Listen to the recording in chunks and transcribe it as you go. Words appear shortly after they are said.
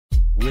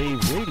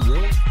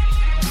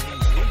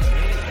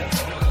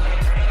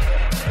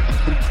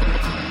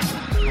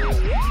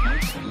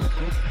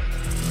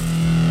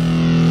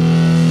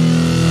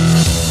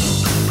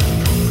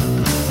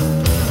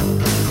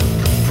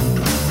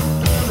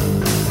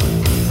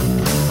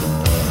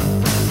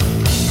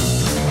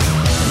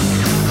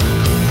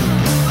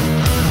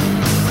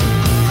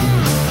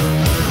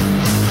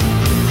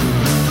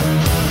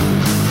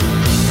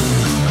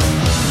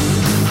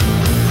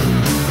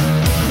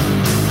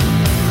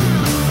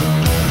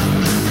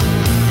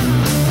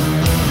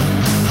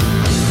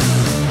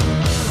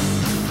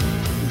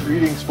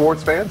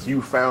sports fans,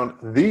 you found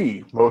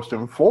the most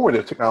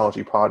informative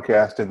technology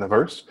podcast in the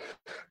verse.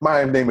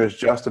 My name is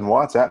Justin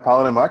Watts at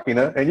Paladin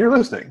Machina, and you're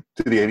listening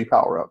to the AV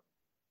Power Up.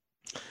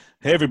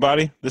 Hey,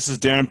 everybody. This is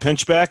Deron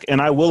Pinchback, and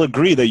I will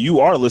agree that you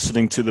are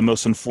listening to the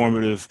most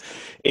informative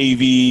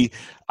AV,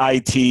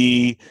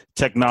 IT,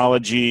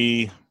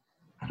 technology,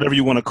 whatever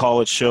you want to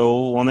call it,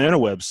 show on the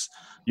interwebs.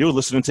 You're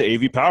listening to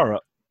AV Power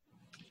Up.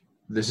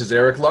 This is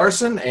Eric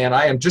Larsen, and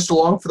I am just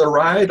along for the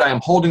ride. I am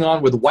holding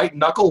on with white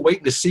knuckle,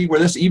 waiting to see where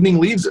this evening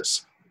leaves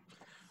us.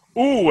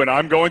 Ooh, and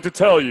I'm going to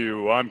tell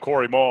you, I'm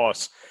Corey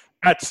Moss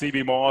at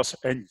CB Moss,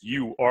 and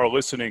you are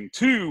listening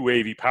to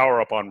AV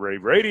Power Up on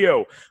Rave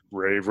Radio.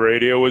 Rave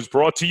Radio is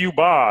brought to you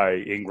by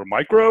Ingram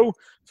Micro.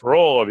 For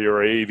all of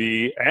your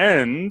AV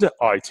and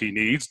IT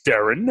needs,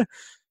 Deron,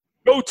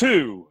 go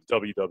to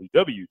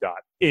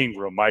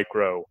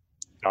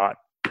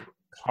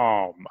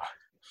www.ingrammicro.com.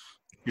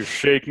 You're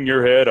shaking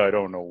your head. I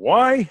don't know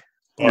why.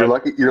 You're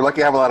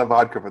lucky I have a lot of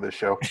vodka for this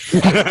show.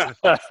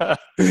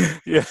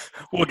 Yeah,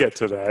 we'll get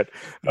to that.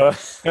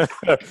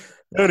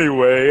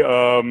 Anyway,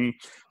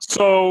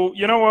 so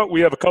you know what?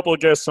 We have a couple of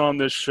guests on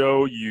this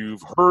show.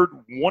 You've heard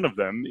one of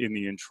them in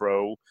the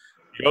intro.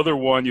 The other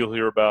one you'll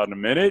hear about in a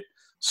minute.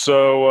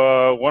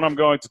 So what I'm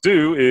going to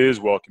do is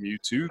welcome you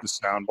to the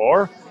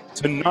Soundbar.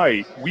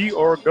 Tonight, we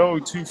are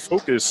going to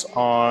focus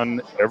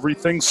on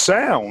everything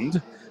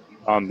sound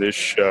on this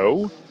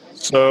show.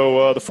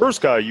 So the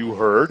first guy you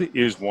heard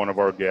is one of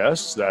our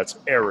guests. That's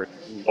Eric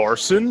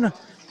Larsen.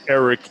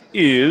 Eric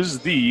is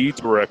the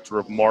Director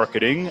of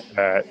Marketing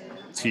at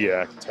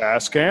TEAC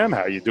TASCAM.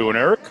 How you doing,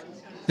 Eric?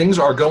 Things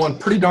are going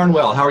pretty darn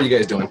well. How are you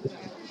guys doing?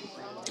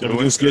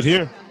 Everything's good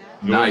here.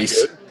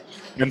 Nice. Good.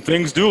 And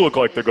things do look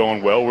like they're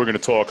going well. We're going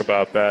to talk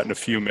about that in a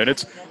few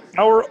minutes.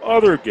 Our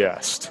other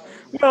guest.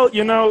 Well,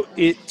 you know,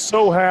 it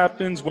so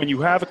happens when you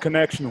have a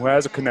connection who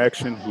has a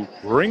connection who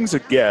brings a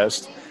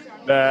guest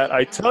that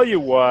I tell you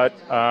what,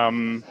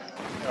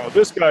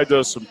 this guy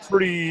does some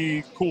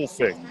pretty cool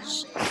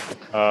things.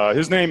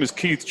 His name is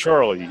Keith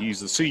Charley. He's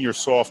the Senior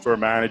Software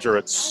Manager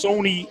at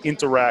Sony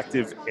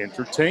Interactive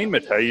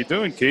Entertainment. How you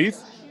doing, Keith?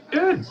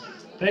 Good.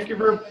 Thank you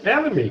for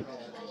having me.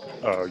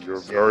 You're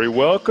very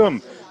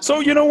welcome. So,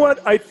 you know what?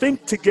 I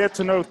think to get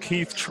to know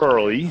Keith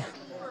Charley,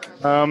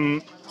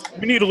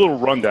 we need a little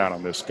rundown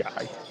on this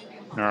guy.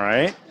 All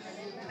right?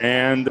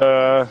 And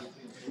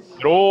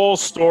it all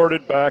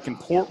started back in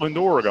Portland,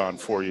 Oregon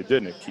for you,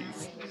 didn't it,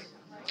 Keith?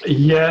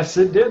 Yes,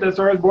 it did. That's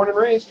where I was born and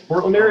raised,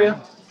 Portland area.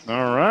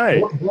 All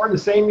right. Born the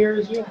same year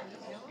as you.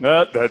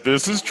 That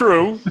this is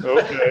true.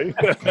 Okay.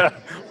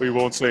 We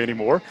won't say any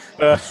more.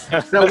 Now,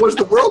 was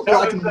the world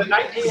black and white?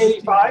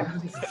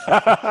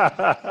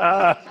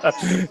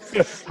 1985.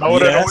 Yes.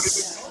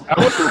 That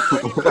was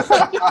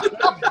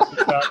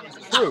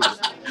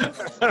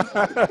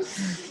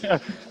true.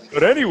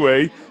 But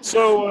anyway,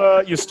 so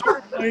you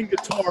started playing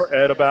guitar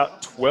at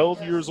about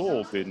 12 years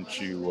old,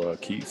 didn't you,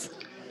 Keith?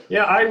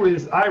 Yeah, I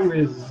was,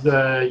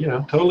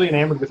 totally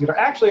enamored with guitar.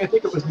 Actually, I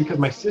think it was because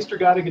my sister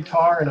got a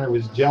guitar and I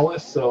was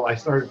jealous, so I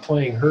started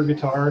playing her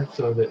guitar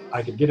so that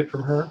I could get it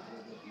from her.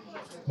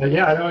 But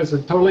yeah, I was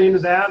totally into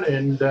that,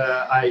 and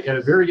at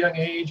a very young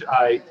age,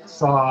 I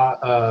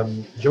saw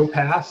Joe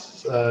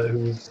Pass,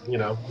 who's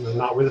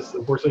not with us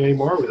unfortunately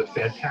anymore, was a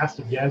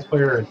fantastic jazz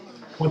player, and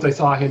once I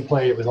saw him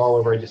play, it was all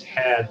over. I just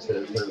had to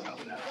learn about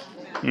that.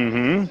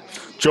 Mm-hmm.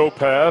 Joe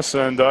Pass,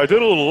 and I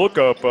did a little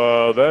lookup.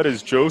 That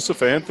is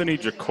Joseph Anthony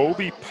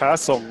Jacoby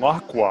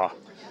Passalacqua.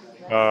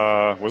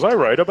 Was I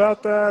right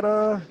about that,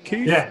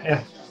 Keith?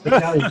 Yeah.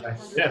 Italian guy.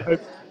 Yeah.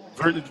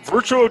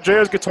 Virtual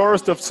jazz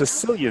guitarist of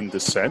Sicilian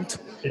descent.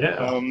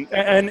 Yeah.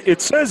 And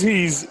it says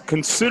he's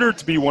considered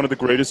to be one of the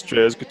greatest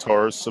jazz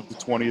guitarists of the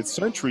 20th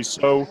century.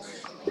 So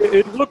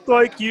it looked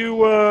like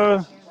you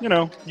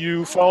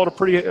followed a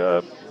pretty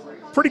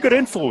good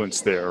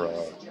influence there,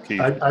 Keith.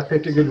 I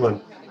picked a good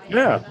one.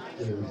 Yeah.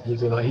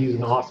 He's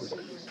an awesome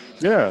player.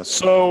 Yeah,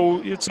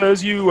 so it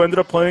says you ended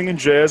up playing in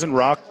jazz and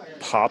rock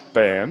pop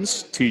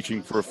bands,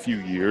 teaching for a few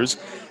years,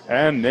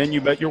 and then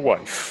you met your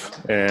wife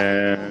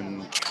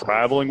and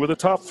traveling with a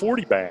top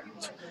 40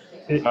 band.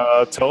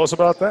 Tell us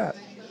about that.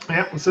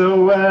 Yeah,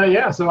 so I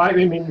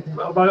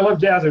love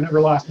jazz. I've never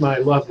lost my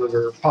love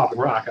for pop and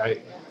rock. I,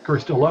 of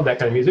course, still love that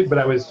kind of music, but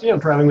I was,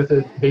 traveling with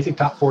a basic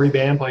top 40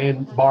 band,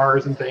 playing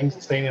bars and things,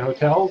 and staying in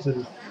hotels,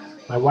 and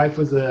my wife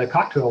was a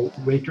cocktail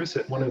waitress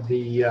at one of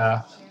the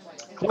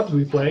clubs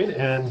we played,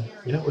 and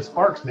it was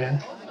sparks,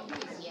 man.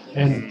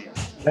 And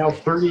now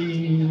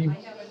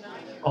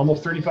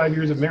almost 35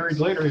 years of marriage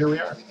later, here we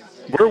are.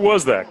 Where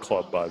was that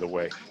club, by the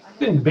way?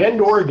 In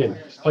Bend, Oregon,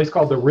 a place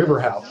called the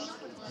River House.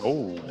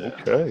 Oh,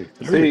 okay.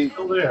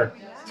 Still there.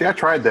 See, I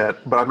tried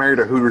that, but I married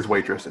a Hooters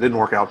waitress. It didn't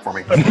work out for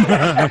me.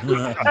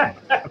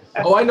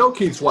 Oh, I know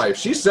Keith's wife.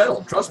 She's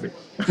settled. Trust me.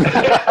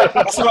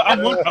 So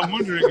I'm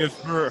wondering if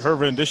her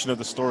rendition of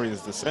the story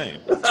is the same.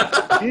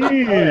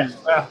 Maybe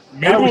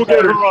we'll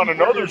get her on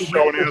another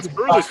show and ask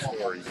her the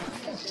story.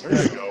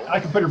 There you go. I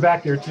can put her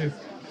back there, too.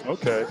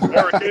 Okay.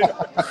 Eric,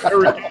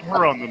 get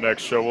her on the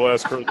next show. We'll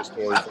ask her the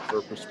story from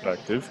her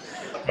perspective.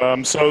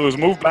 So it was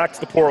moved back to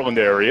the Portland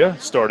area,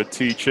 started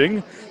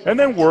teaching, and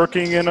then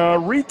working in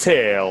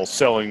retail,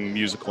 selling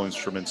musical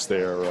instruments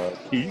there,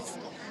 Keith.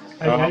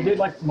 I did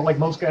like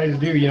most guys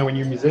do, you know, when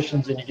you're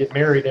musicians and you get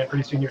married, and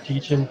pretty soon you're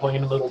teaching,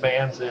 playing in little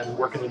bands, and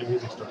working in a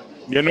music store.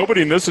 Yeah,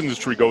 nobody in this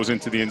industry goes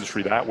into the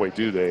industry that way,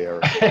 do they,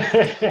 Eric?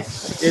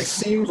 It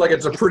seems like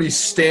it's a pretty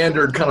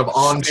standard kind of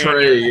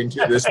entree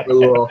into this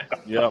little.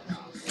 Yep.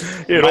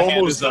 It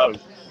almost does.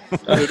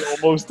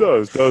 It almost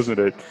does, doesn't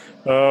it?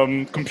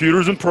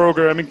 Computers and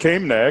programming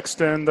came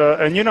next,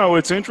 and you know,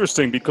 it's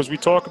interesting because we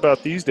talk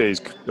about these days,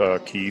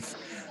 Keith,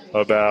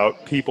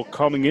 about people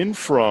coming in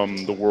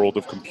from the world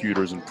of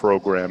computers and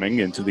programming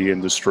into the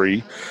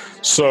industry.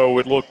 So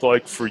it looked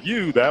like for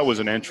you that was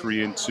an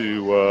entry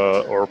into,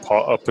 or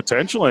a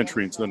potential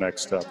entry into the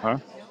next step, huh?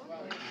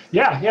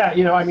 Yeah.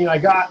 You know, I mean, I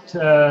got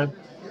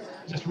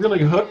just really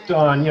hooked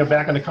on, you know,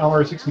 back in the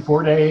Commodore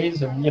 64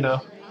 days, and, you know,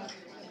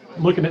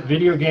 looking at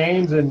video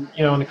games, and,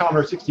 you know, in the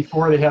Commodore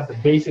 64 they have the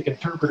basic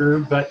interpreter,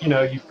 but, you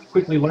know, you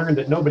quickly learn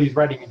that nobody's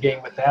writing a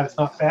game with that. It's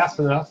not fast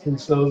enough,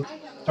 and so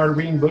started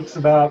reading books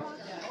about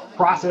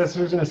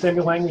processors and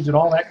assembly language and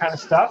all that kind of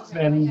stuff,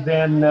 and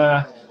then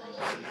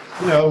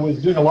you know,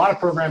 was doing a lot of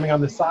programming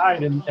on the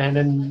side, and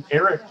then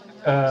Eric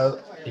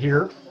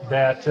here,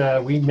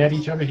 that we met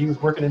each other. He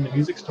was working in the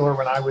music store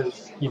when I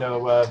was, you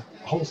know,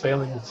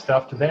 wholesaling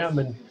stuff to them,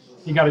 and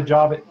he got a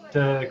job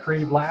at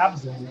Creative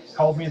Labs and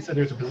called me and said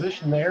there's a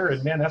position there,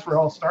 and man, that's where it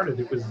all started.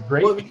 It was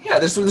great. Well, yeah,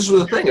 this was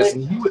the thing.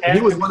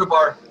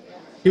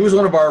 He was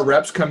one of our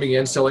reps coming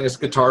in, selling us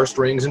guitar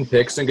strings and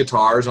picks and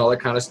guitars and all that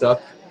kind of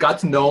stuff. Got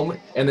to know him,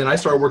 and then I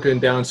started working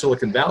down in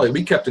Silicon Valley.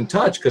 We kept in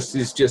touch because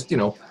he's just, you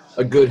know,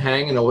 a good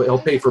hang, and he'll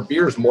pay for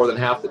beers more than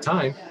half the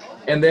time.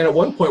 And then at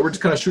one point, we're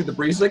just kind of shooting the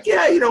breeze. Like,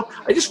 yeah, you know,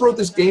 I just wrote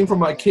this game for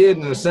my kid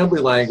in assembly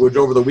language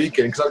over the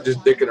weekend because I was just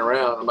dicking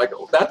around. I'm like,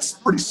 oh, that's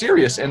pretty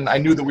serious. And I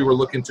knew that we were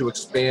looking to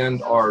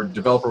expand our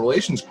developer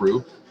relations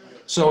group.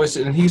 So I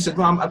said, and he said,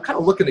 well, I'm kind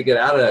of looking to get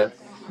out of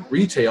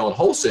retail and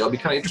wholesale. It'd be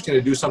kind of interesting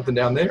to do something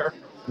down there.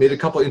 Made a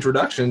couple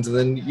introductions, and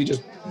then you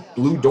just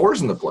blew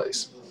doors in the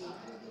place.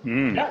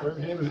 Yeah,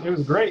 it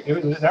was great.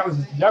 That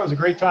was a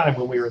great time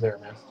when we were there,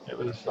 man. It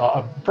was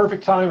a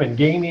perfect time in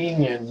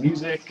gaming and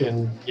music,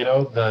 and, you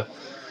know, the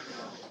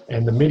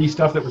MIDI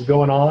stuff that was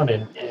going on,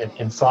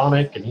 and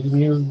Sonic and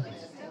EMU.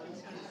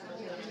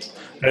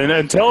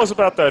 And tell us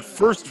about that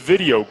first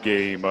video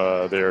game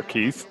there,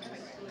 Keith.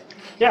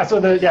 Yeah, so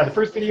the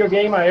first video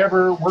game I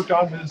ever worked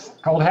on was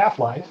called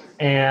Half-Life,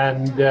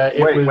 and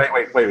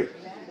Wait.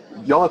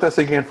 Y'all let that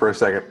sink in for a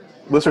second.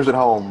 Listeners at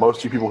home, most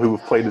of you people who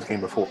have played this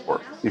game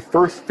before, the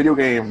first video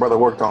game Brother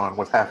worked on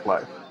was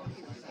Half-Life.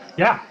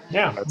 Yeah.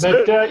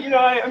 But you know,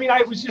 I mean,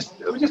 I was just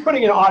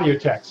putting in audio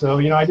tech, so,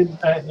 you know, I didn't,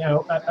 you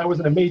know, I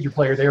wasn't a major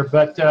player there,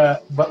 but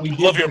we did.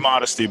 Love your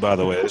modesty, by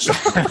the way. It's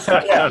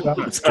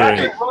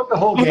I wrote the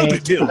whole game.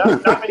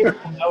 Not many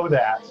people know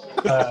that.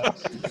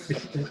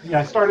 Yeah,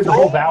 I started the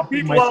whole Valve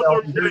thing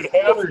myself.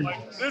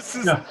 This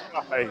is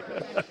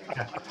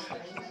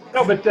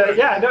No, but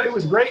it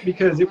was great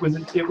because it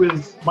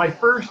was my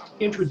first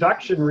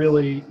introduction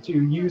really to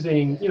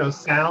using, you know,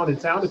 sound and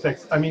sound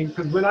effects. I mean,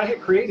 because when I hit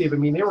Creative, I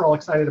mean, they were all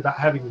excited about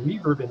having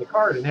reverb in the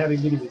card and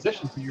having many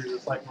musicians for years.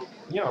 It's like,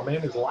 you know,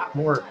 man, there's a lot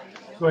more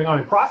going on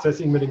in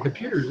processing, but in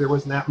computers there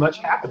wasn't that much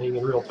happening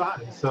in real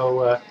time.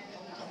 So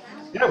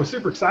yeah, it was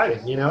super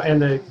exciting, you know. And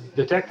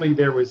the tech lead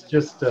there was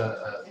just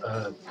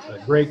a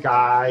great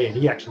guy, and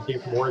he actually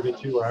came from Oregon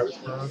too, where I was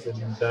from,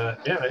 and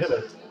yeah,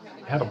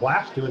 I had a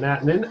blast doing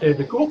that. And then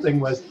the cool thing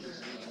was,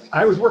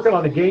 I was working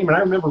on a game, and I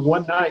remember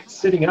one night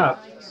sitting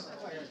up,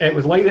 and it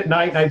was late at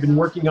night, and I'd been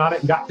working on it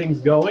and got things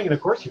going, and of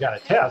course you got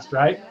to test,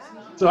 right?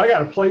 So I got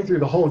to play through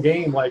the whole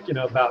game, like, you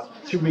know,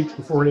 about 2 weeks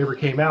before it ever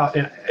came out,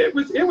 and it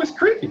was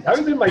creepy. I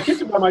was in my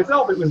kitchen by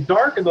myself. It was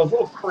dark, and those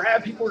little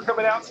crab people were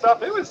coming out and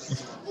stuff. It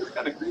was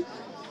kind of creepy.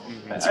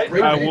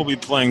 I will be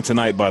playing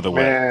tonight, by the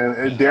way.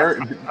 And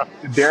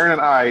Deron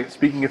and I,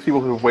 speaking of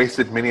people who have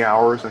wasted many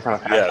hours in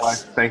front of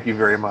Half-Life, thank you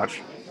very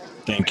much.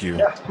 Thank you.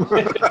 Yeah.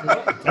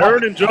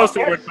 Aaron and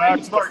Justin went back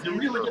to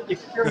really get the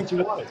experience you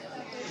wanted.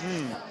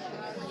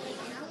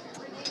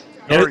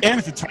 And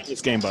it's a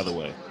timeless game, by the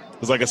way.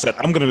 Because, like I said,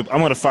 I'm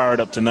gonna fire it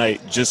up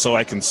tonight just so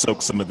I can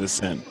soak some of this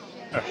in.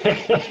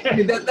 I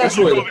mean, that's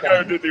really really the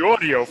guy who did the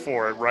audio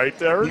for it, right,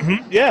 Darren?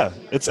 Mm-hmm. Yeah,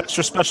 it's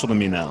extra special to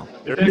me now.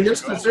 I mean,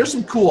 there's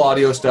some cool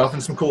audio stuff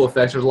and some cool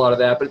effects. There's a lot of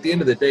that, but at the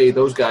end of the day,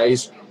 those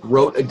guys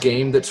wrote a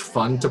game that's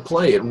fun to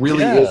play. It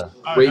really is a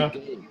great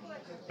game.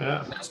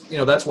 Yeah. You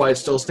know, that's why it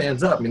still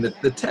stands up. I mean,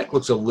 the tech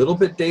looks a little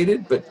bit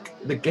dated, but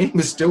the game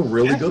is still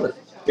really good.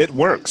 It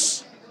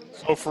works.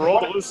 So for all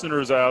the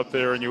listeners out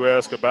there, and you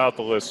ask about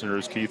the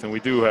listeners, Keith, and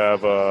we do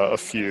have a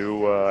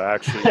few,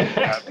 actually.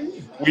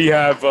 We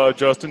have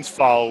Justin's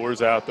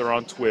followers out there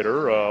on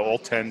Twitter, all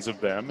tens of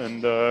them,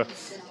 and,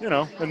 you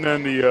know, and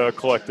then the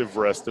collective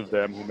rest of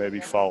them who maybe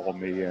follow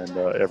me and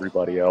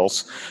everybody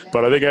else.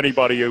 But I think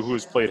anybody who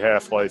has played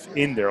Half-Life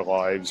in their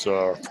lives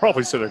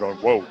probably sitting there going,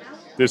 whoa.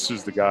 this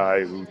is the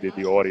guy who did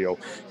the audio.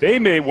 They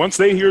may, once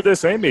they hear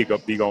this, they may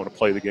be going to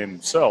play the game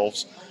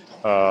themselves,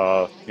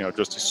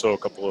 just to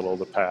soak up a little of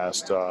the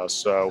past.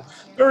 So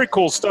very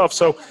cool stuff.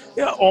 So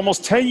yeah,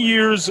 almost 10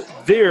 years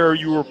there,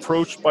 you were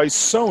approached by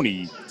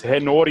Sony to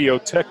head an audio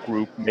tech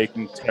group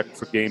making tech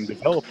for game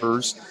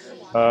developers.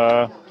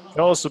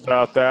 Tell us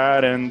about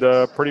that and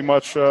pretty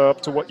much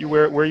up to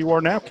where you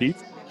are now,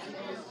 Keith.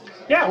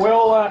 Yeah,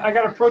 well, I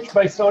got approached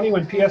by Sony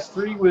when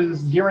PS3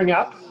 was gearing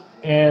up,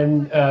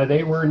 and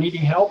they were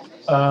needing help.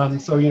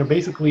 So,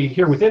 basically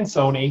here within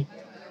Sony,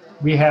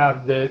 we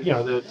have the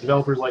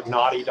developers like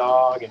Naughty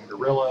Dog and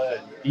Guerrilla,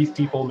 and these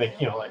people make,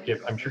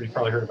 I'm sure you've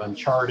probably heard of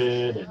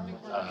Uncharted, and,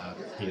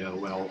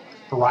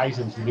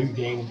 Horizon's new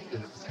game is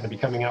going to be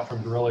coming out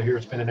from Guerrilla here.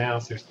 It's been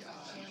announced. They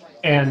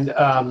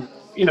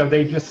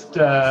just,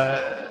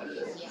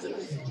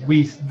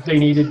 they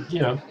needed,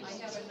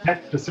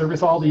 tech to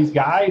service all these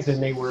guys,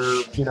 and they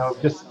were,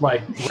 just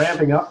like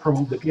ramping up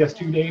from the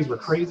PS2 days were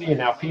crazy, and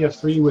now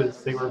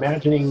PS3 they were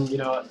imagining,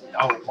 how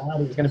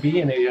loud it was going to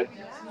be, and they had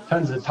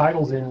tons of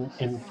titles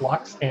in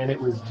flux, and it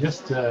was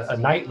just a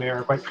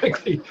nightmare, quite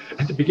frankly.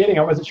 At the beginning,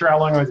 I wasn't sure how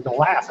long I was going to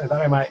last. I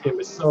thought it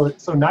was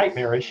so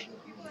nightmarish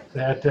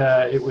that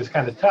it was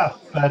kind of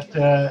tough, but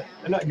I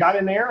got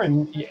in there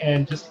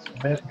and just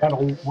got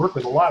to work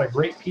with a lot of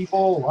great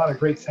people, a lot of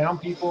great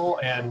sound people,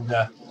 and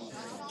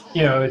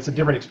it's a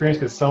different experience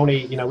because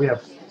Sony, we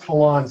have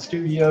full-on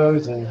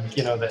studios, and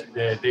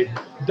they've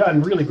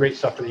done really great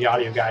stuff for the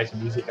audio guys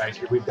and music guys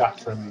here. We've got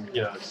some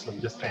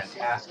just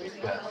fantastic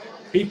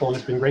people, and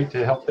it's been great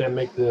to help them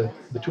make the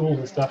tools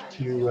and stuff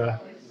to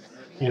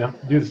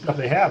do the stuff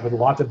they have, with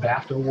lots of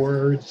BAFTA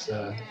awards,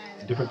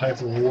 different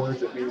types of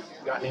awards that we've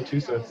gotten into.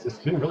 So it's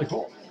been really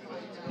cool.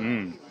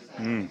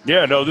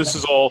 Yeah, no, this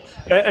is all,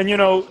 and we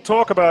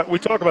talk about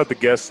the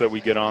guests that we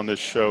get on this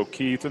show,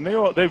 Keith, and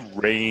they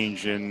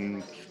range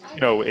in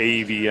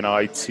AV and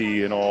IT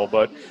and all.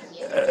 But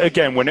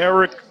again, when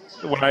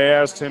I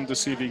asked him to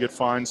see if he could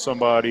find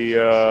somebody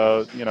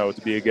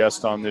to be a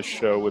guest on this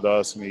show with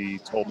us, and he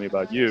told me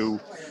about you,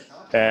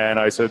 and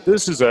I said,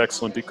 this is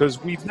excellent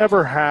because we've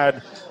never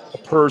had a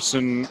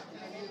person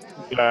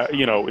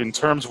in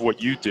terms of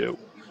what you do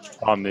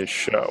on this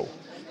show.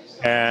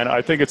 And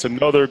I think it's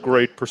another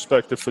great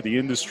perspective for the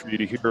industry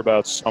to hear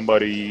about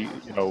somebody,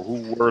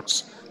 who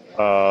works,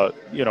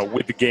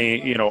 with the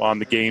game, on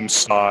the game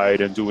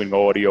side and doing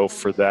audio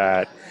for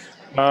that.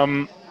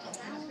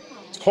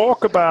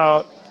 Talk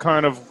about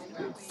kind of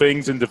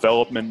things in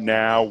development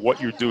now, what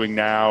you're doing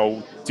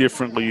now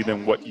differently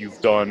than what you've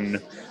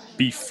done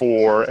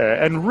before,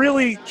 and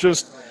really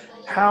just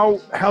how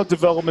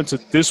developments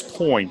at this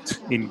point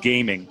in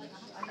gaming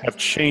have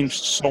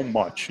changed so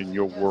much in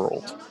your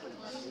world.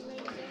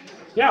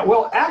 Yeah,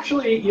 well,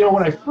 actually,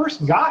 when I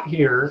first got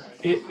here,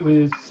 it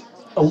was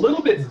a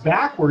little bit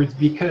backwards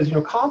because,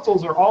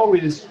 consoles are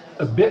always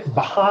a bit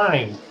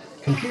behind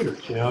computers,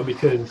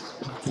 because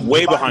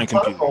way behind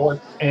computers.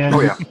 And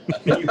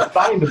you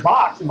buy the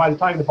box, and by the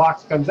time the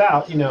box comes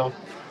out,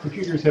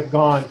 computers have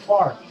gone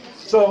far.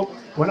 So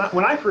when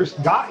I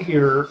first got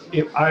here,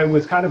 I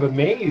was kind of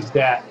amazed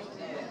at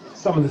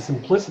some of the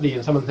simplicity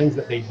and some of the things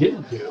that they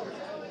didn't do.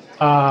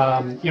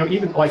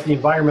 Even like the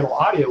environmental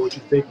audio, which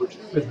is big, which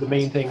was the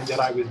main thing that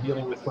I was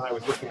dealing with when I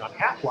was working on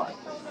Half-Life.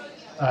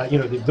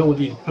 The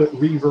ability to put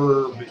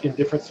reverb in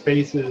different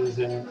spaces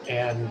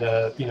and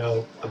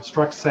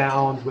obstruct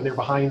sound when they're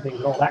behind things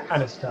and all that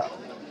kind of stuff.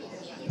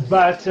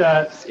 But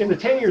in the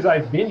 10 years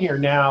I've been here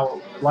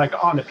now, like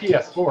on the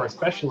PS4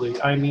 especially,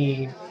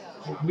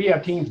 we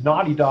have teams,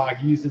 Naughty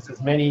Dog uses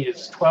as many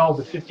as 12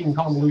 to 15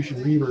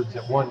 convolution reverbs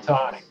at one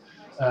time.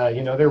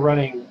 They're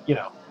running,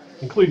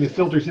 including the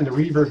filters and the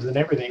reverbs and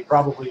everything,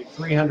 probably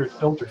 300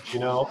 filters,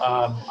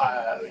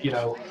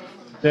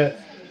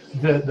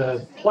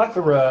 the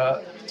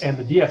plethora and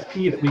the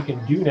DSP that we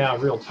can do now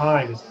in real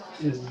time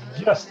is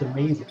just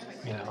amazing,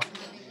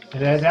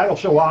 and that'll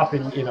show off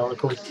in, of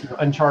course,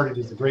 Uncharted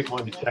is a great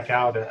one to check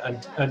out.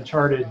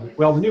 Uncharted,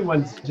 well, the new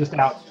one's just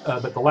out,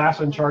 but the last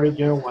Uncharted,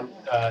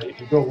 if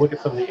you go look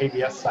at some of the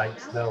ABS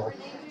sites, they'll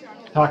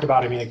talk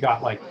about it. It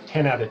got like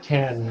 10 out of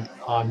 10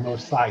 on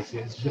most sites.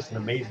 It's just an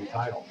amazing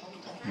title.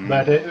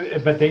 But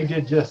they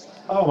did just,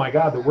 oh my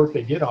God, the work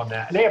they did on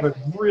that. And they have a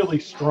really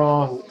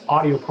strong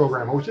audio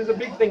programmer, which is a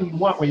big thing you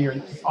want when you're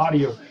in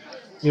audio.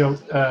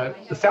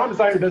 The sound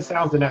designer does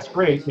sounds, and that's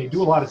great. They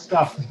do a lot of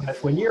stuff. But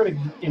when you're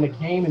in a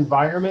game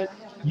environment,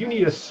 you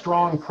need a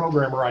strong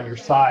programmer on your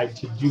side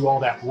to do all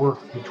that work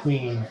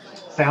between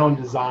sound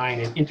design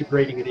and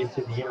integrating it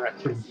into the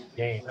interactivity of the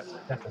game.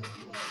 That's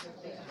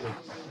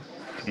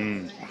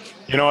amazing.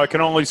 I can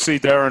only see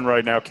Deron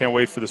right now. Can't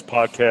wait for this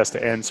podcast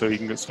to end so he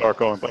can start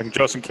going. And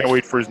Justin can't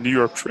wait for his New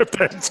York trip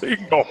to end so he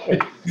can go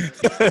home.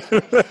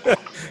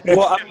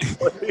 Well,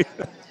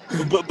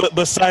 but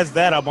besides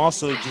that, I'm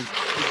also just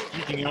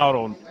geeking out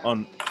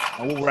on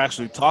what we're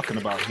actually talking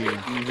about here.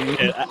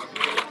 And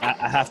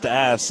I have to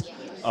ask. Is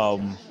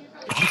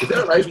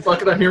that right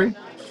bucket I'm hearing?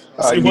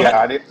 Yeah,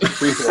 I didn't.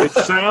 Refill. It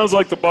sounds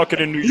like the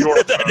bucket in New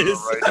York. That is.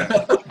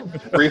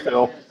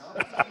 Refill.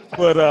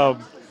 But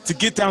to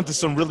get down to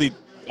some really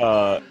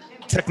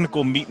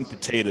technical meat and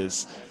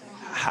potatoes,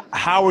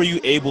 how are you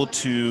able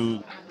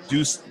to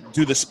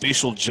do the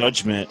spatial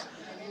judgment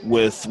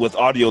with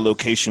audio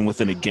location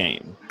within a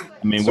game?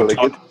 I mean, So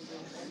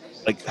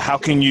like how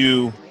can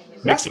you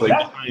make something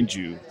behind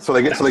you? So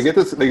they get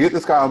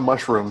this guy on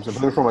mushrooms and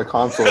put him in front of a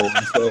console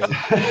and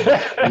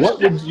say,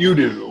 "What would you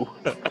do?"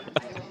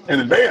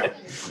 And then bam,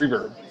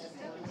 reverb.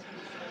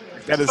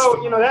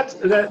 So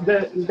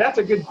that's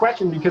a good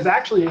question, because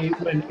actually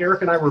when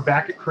Eric and I were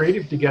back at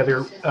Creative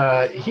together,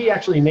 he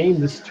actually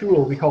named this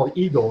tool we call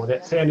Eagle, and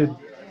it sounded.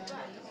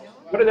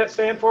 What did that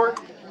stand for?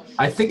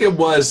 I think it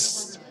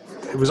was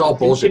all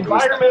bullshit.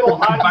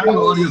 Environmental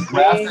audio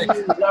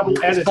graphic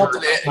level editor.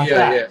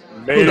 Yeah.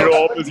 Made it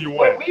all as you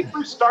When went. we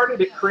first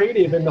started at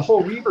Creative and the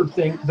whole reverb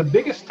thing, the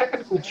biggest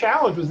technical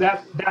challenge was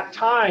that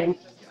time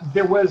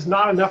there was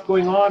not enough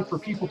going on for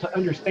people to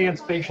understand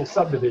spatial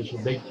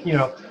subdivision.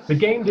 The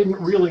game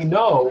didn't really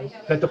know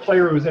that the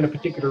player was in a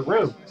particular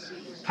room.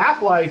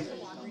 Half-Life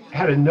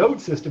had a node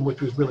system,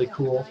 which was really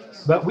cool,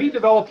 but we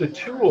developed a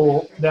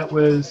tool that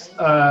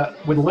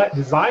would let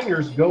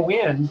designers go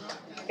in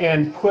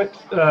and put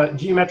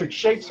geometric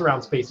shapes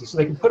around spaces, so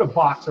they could put a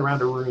box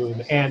around a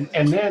room, and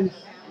then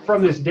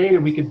from this data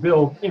we could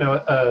build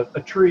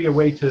a tree, a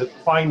way to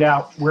find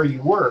out where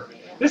you were.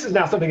 This is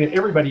now something that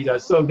everybody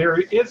does, so there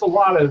is a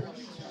lot of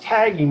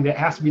tagging that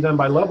has to be done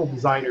by level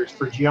designers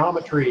for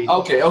geometry.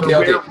 Okay.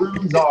 Where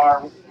rooms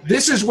are.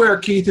 This is where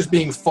Keith is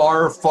being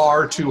far,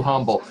 far too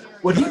humble.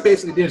 What he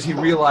basically did is he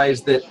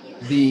realized that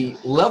the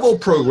level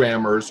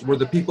programmers were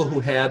the people who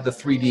had the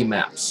 3D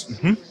maps.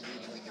 Mm-hmm.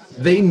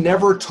 They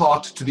never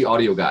talked to the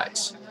audio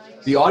guys.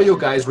 The audio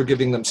guys were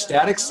giving them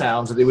static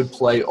sounds that they would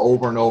play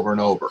over and over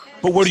and over.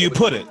 But where do you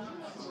put it?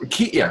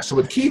 So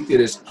what Keith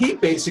did is he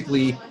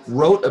basically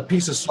wrote a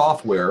piece of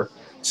software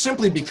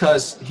simply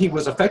because he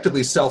was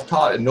effectively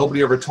self-taught and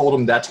nobody ever told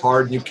him that's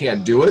hard and you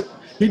can't do it.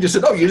 He just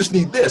said, oh, you just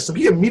need this. So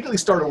he immediately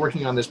started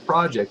working on this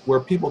project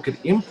where people could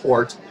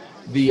import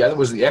it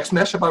was the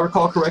X-Mesh, if I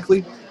recall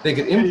correctly. They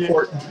could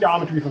import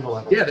geometry from the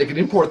level. Yeah, they could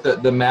import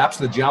the maps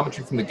and the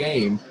geometry from the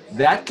game.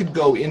 That could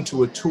go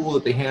into a tool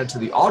that they handed to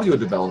the audio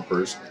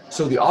developers.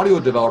 So the audio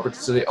developer could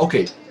say,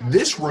 okay,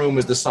 this room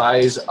is the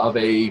size of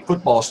a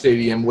football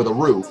stadium with a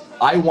roof.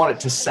 I want it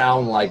to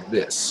sound like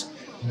this.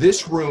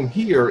 This room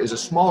here is a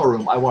smaller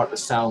room. I want it to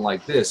sound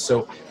like this.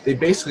 So they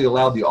basically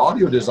allowed the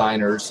audio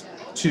designers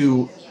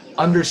to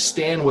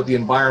understand what the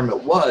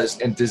environment was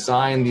and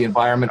design the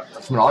environment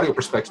from an audio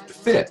perspective to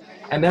fit.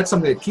 And that's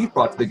something that Keith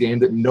brought to the game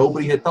that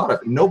nobody had thought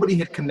of. Nobody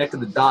had connected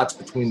the dots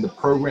between the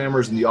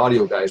programmers and the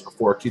audio guys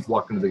before Keith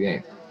walked into the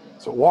game.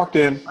 So walked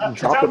in,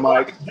 dropped the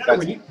mic.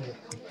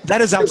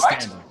 That is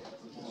outstanding.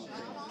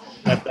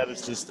 That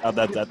is just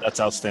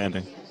that's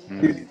outstanding.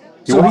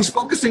 So he's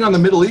focusing on the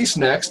Middle East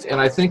next, and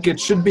I think it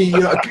should be,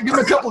 give him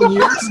a couple of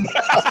years.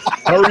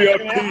 Hurry up,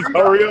 Keith,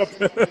 hurry up.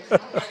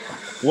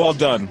 Well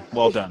done.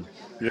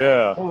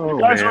 Yeah. Oh,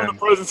 you guys are man. in the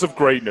presence of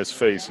greatness,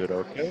 face it,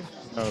 okay?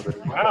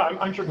 Wow,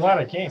 I'm sure glad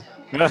I came.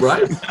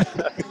 Right?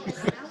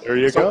 There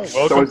you go.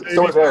 So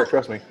is Eric,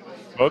 trust me.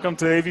 Welcome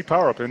to AV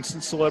Power Up,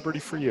 instant celebrity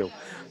for you.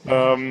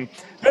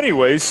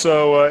 Anyway,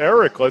 so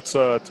Eric, let's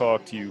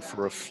talk to you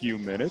for a few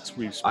minutes.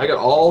 I got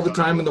all the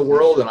time in the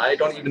world, and I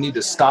don't even need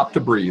to stop to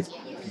breathe.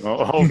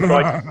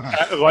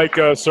 Like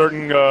a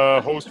certain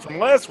host from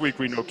last week,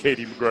 we know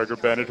Katie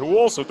McGregor-Bennett, who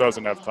also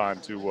doesn't have time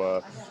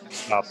to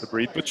stop to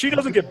breathe, but she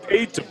doesn't get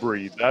paid to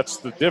breathe. That's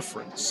the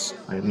difference.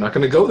 I'm not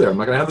going to go there. I'm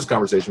not going to have this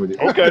conversation with you.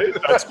 Okay,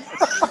 that's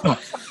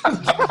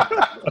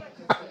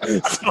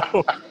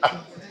so,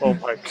 oh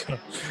my God.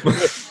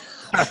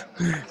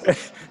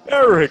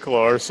 Eric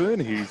Larsen,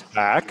 he's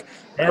back.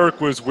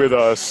 Eric was with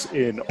us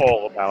in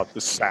All About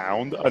the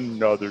Sound,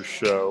 another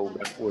show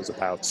that was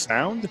about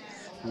sound.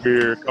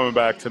 We're coming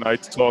back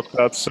tonight to talk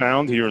about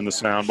sound here in the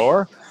Sound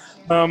Bar.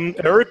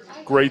 Eric,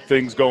 great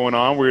things going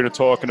on. We're going to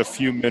talk in a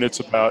few minutes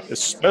about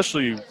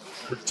especially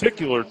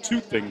particular two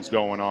things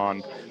going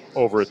on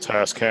over at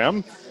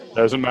TASCAM.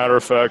 As a matter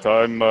of fact,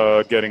 I'm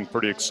getting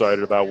pretty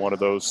excited about one of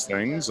those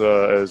things,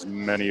 as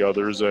many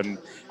others, and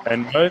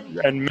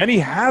many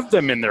have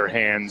them in their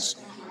hands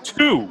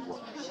too.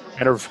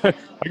 And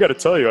I got to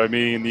tell you, I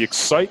mean, the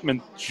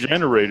excitement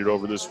generated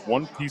over this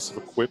one piece of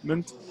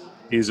equipment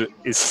is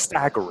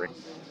staggering.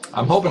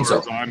 I'm hoping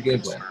so.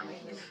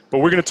 But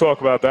we're going to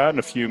talk about that in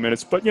a few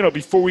minutes. But,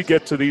 before we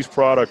get to these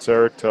products,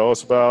 Eric, tell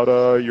us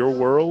about your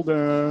world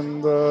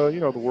and,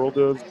 the world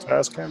of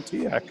TASCAM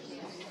TEAC.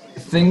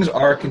 Things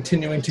are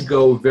continuing to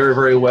go very,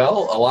 very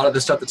well. A lot of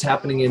the stuff that's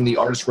happening in the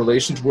artist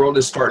relations world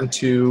is starting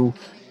to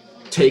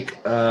take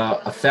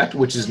effect,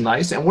 which is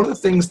nice. And one of the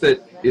things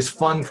that is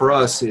fun for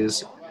us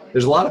is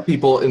there's a lot of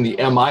people in the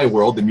MI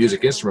world, the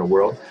music instrument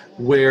world,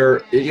 where,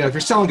 if you're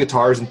selling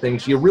guitars and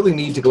things, you really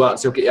need to go out and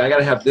say, okay, I got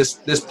to have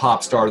this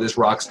pop star, this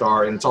rock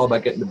star, and it's all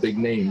about getting the big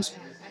names.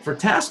 For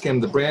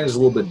TASCAM, the brand is a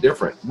little bit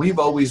different. We've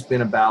always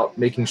been about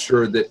making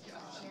sure that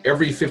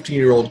every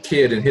 15-year-old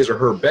kid in his or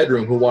her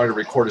bedroom who wanted to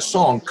record a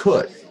song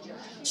could.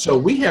 So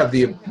we have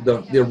the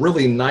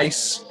really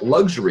nice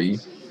luxury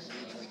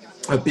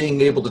of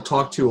being able to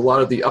talk to a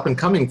lot of the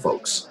up-and-coming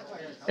folks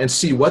and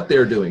see what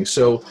they're doing.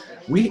 So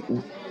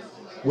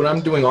when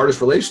I'm doing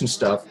artist relations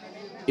stuff,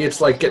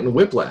 it's like getting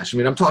whiplash. I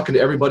mean, I'm talking to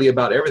everybody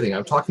about everything.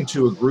 I'm talking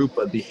to a group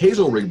of the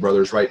Hazelrig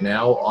brothers right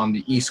now on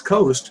the East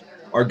Coast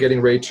are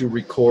getting ready to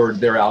record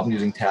their album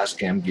using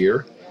TASCAM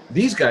gear.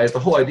 These guys, the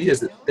whole idea is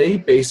that they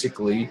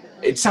basically,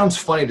 it sounds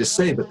funny to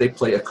say, but they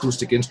play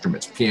acoustic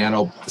instruments,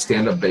 piano,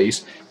 stand-up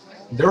bass.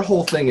 Their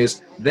whole thing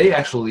is they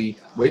actually,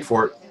 wait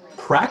for it,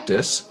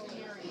 practice,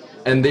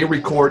 and they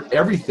record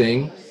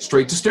everything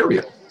straight to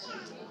stereo.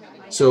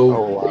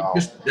 So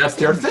that's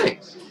their thing.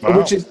 Wow.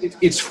 Which is,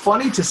 it's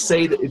funny to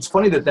say that, it's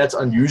funny that that's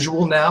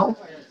unusual now,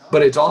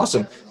 but it's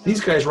awesome.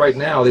 These guys right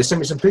now, they sent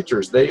me some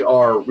pictures. They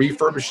are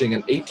refurbishing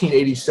an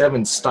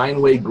 1887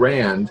 Steinway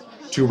Grand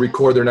to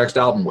record their next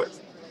album with.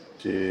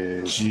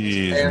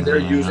 Jeez, and they're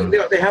using,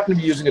 they happen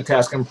to be using a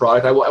Tascam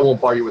product. I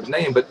won't bother you with the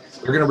name, but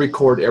they're going to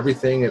record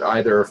everything at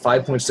either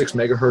 5.6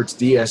 megahertz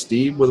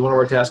DSD with one of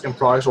our Tascam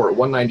products or at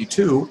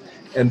 192,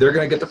 and they're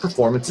going to get the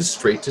performances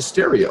straight to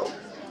stereo.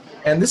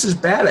 And this is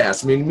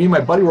badass. I mean, me and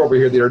my buddy were over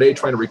here the other day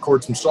trying to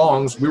record some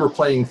songs. We were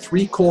playing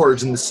 3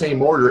 chords in the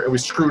same order, and we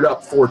screwed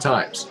up 4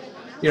 times.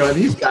 You know, and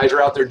these guys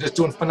are out there just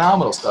doing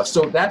phenomenal stuff.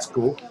 So that's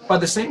cool. By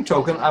the same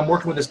token, I'm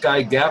working with this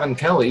guy, Gavin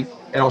Kelly,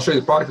 and I'll show you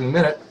the product in a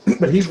minute,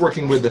 but he's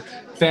working with the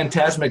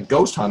Phantasmic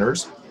Ghost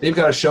Hunters. They've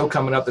got a show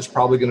coming up that's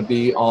probably going to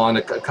be on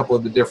a couple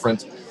of the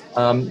different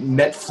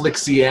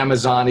Netflixy,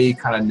 Amazon-y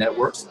kind of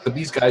networks. But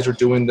these guys are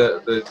doing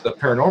the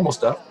paranormal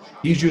stuff.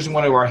 He's using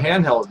one of our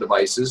handheld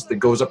devices that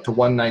goes up to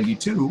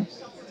 192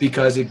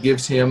 because it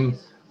gives him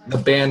the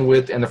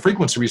bandwidth and the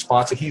frequency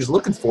response that he's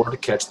looking for to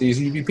catch these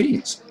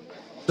EVPs.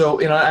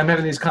 So, you know, I'm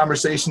having these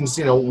conversations,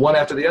 you know, one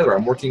after the other.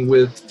 I'm working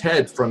with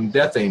Ted from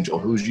Death Angel,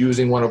 who's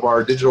using one of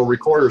our digital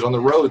recorders on the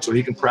road so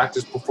he can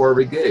practice before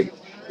every gig.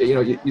 You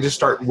know, you just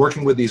start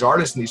working with these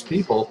artists and these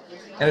people,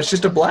 and it's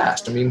just a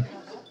blast. I mean,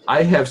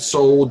 I have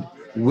sold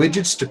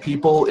widgets to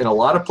people in a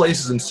lot of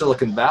places in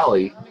Silicon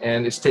Valley,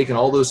 and it's taken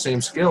all those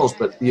same skills,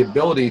 but the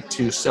ability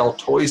to sell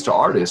toys to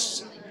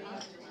artists,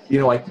 you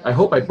know, I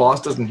hope my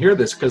boss doesn't hear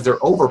this because they're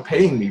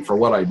overpaying me for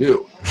what I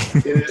do.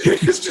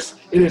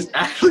 It is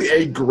actually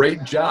a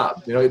great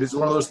job. You know, it is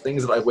one of those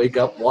things that I wake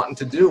up wanting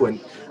to do. And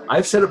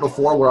I've said it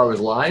before where I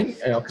was lying,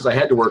 you know, because I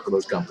had to work for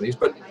those companies,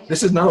 but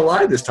this is not a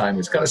lie this time.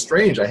 It's kind of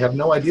strange. I have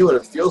no idea what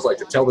it feels like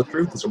to tell the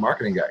truth as a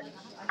marketing guy.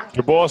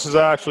 Your boss is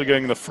actually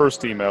getting the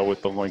first email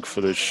with the link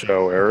for this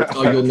show, Eric.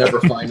 Oh, you'll never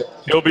find it.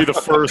 He'll be the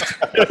first.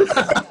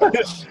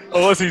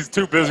 Unless he's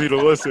too busy to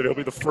listen, he'll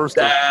be the first.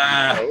 But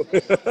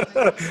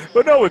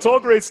no, it's all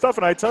great stuff.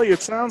 And I tell you,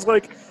 it sounds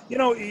like, you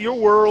know, your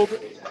world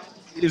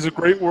is a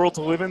great world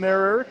to live in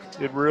there, Eric.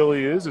 It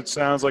really is. It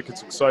sounds like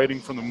it's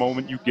exciting from the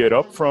moment you get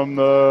up from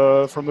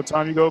the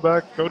time you go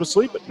to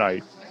sleep at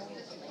night.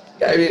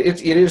 Yeah,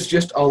 it is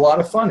just a lot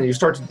of fun, and you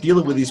start to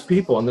deal with these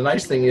people. And the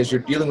nice thing is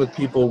you're dealing with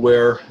people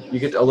where you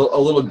get a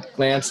little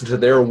glance into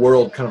their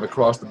world kind of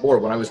across the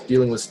board. When I was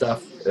dealing with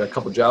stuff a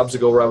couple jobs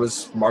ago where I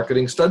was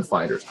marketing stud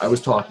finders, I was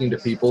talking to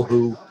people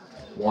who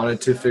wanted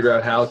to figure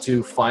out how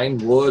to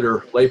find wood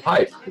or lay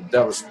pipe.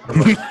 That was...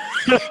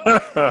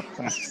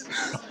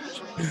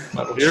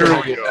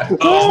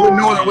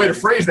 no other way to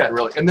phrase that,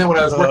 really. And then when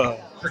I was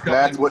working...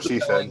 That's what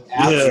she said.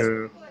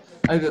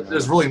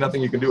 There's really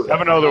nothing you can do with that.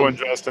 Have another one,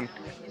 Justin.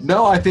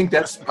 No, I think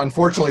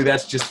unfortunately,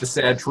 that's just the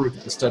sad truth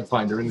of the stud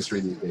finder industry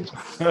these days.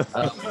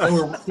 And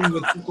we're working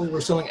with people who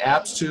are selling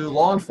apps to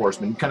law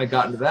enforcement. We kind of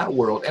got into that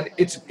world. And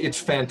it's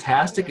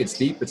fantastic. It's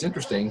deep. It's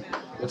interesting.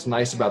 What's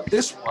nice about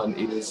this one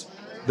is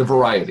the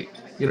variety.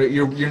 You know,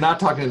 you're not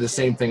talking to the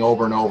same thing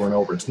over and over and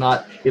over. It's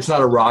not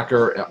a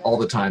rocker all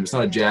the time. It's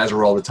not a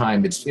jazzer all the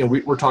time. It's, you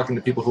know, we're talking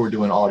to people who are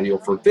doing audio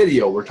for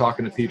video. We're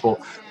talking to people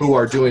who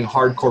are doing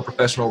hardcore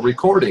professional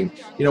recording.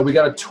 You know, we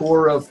got a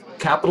tour of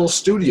Capitol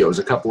Studios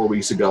a couple of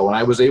weeks ago, and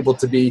I was able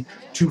to be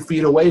 2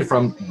 feet away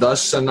from the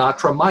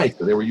Sinatra mic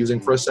that they were using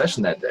for a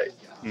session that day.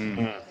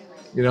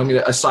 Mm-hmm. You know, I mean,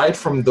 aside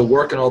from the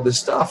work and all this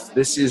stuff,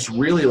 this is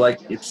really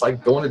it's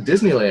like going to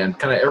Disneyland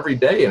kind of every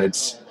day, and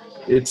it's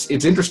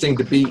interesting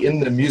to be in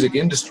the music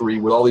industry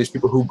with all these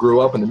people who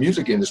grew up in the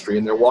music industry,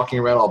 and they're walking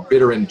around all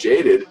bitter and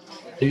jaded,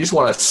 and you just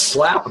want to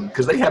slap them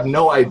because they have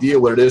no idea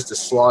what it is to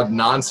slog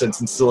nonsense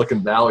in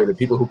Silicon Valley to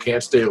people who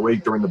can't stay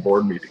awake during the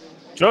board meeting.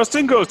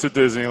 Justin goes to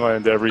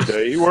Disneyland every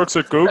day. He works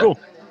at Google.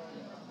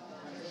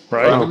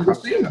 Right?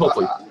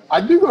 Hopefully.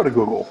 I do go to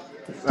Google.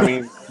 I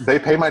mean, they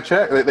pay my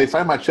check. They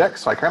sign my check,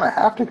 so I kind of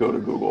have to go to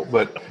Google.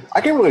 But I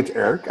can relate to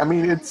Eric. I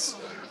mean, it's,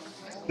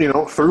 you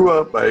know, through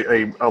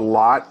a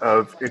lot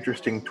of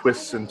interesting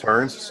twists and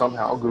turns,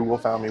 somehow Google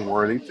found me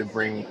worthy to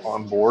bring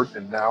on board.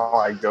 And now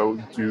I go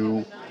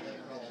do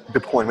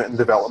deployment and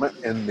development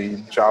in the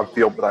job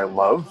field that I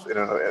love in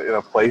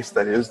a place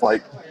that is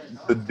like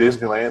the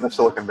Disneyland of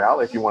Silicon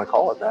Valley, if you want to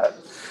call it that.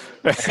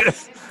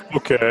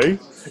 Okay.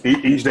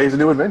 Each day is a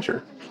new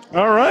adventure.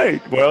 All right.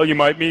 Well, you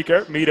might meet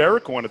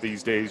Eric one of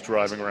these days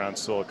driving around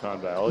Silicon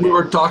Valley. We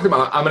were talking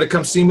about, I'm going to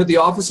come see him at the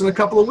office in a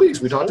couple of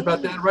weeks. We talked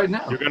about that right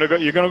now.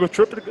 You're gonna go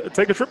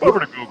take a trip over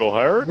to Google,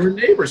 Eric? We're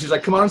neighbors. He's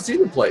like, come on and see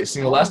the place.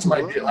 You know, last time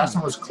I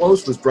was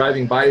close was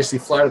driving by to see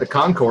Flight of the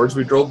Conchords.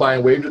 We drove by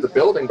and waved at the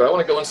building, but I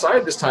want to go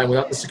inside this time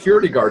without the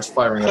security guards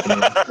firing up.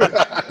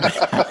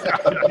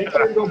 You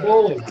can go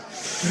bowling.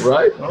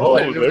 Right? Oh,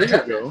 there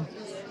you go.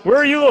 Where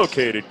are you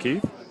located,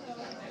 Keith?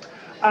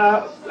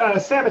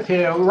 San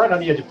Mateo, right on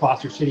the edge of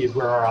Foster City, is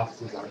where our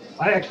offices are.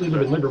 I actually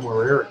live in Livermore,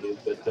 where Eric is,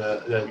 but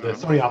the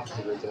Sony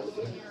offices are in San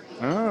Mateo.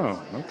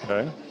 Oh,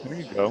 okay. There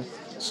you go.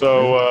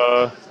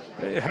 So,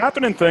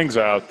 happening things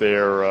out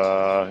there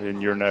in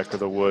your neck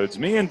of the woods.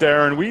 Me and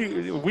Deron,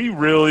 we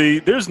really,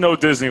 there's no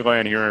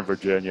Disneyland here in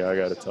Virginia, I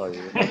got to tell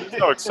you. It's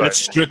no excitement. It's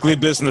strictly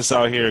business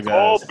out here, guys.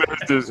 All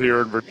business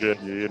here in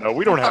Virginia. You know,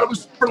 we don't have. It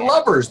was for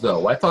lovers,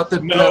 though. I thought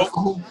that.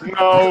 No,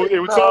 it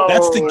was all.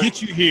 That's to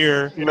get you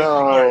here.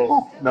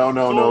 No.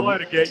 All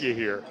to get you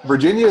here.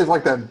 Virginia is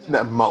like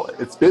that mullet.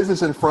 It's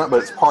business in front,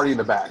 but it's party in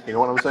the back. You know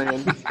what I'm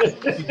saying?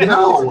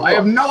 No, I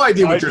have no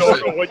idea what you're saying. I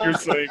don't know what you're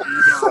saying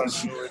either. I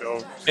really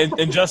don't.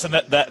 And Justin,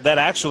 that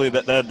actually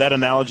that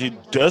analogy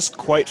does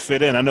quite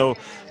fit in. I know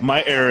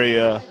my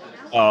area.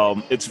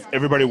 It's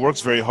everybody works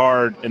very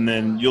hard, and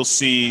then you'll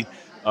see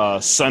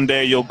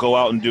Sunday you'll go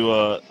out and do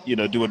a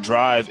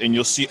drive, and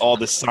you'll see all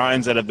the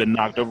signs that have been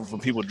knocked over from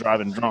people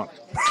driving drunk.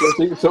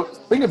 So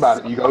think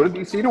about it. You go to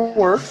DC to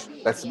work.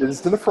 That's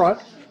business in the front.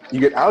 You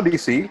get out of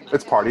DC.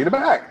 It's party in the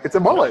back. It's a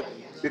mullet.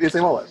 It is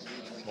a mullet.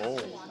 Oh,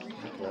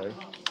 okay.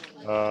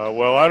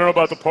 Well, I don't know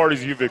about the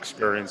parties you've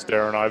experienced,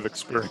 Deron. I've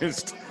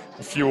experienced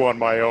a few on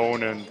my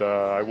own, and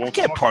I won't. I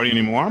can't party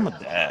anymore. I'm a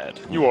dad.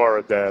 You are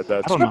a dad.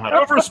 That's I don't know how you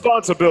have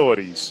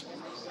responsibilities.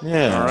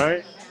 Yeah. All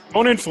right.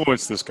 Don't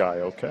influence this guy,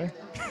 okay?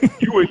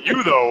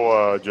 you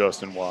though,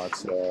 Justin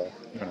Watts. You know.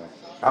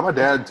 I'm a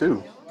dad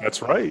too.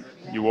 That's right.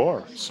 You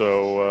are.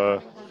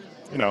 So,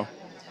 you know,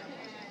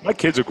 my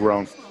kids are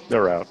grown.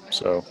 They're out,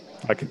 so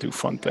I can do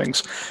fun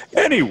things.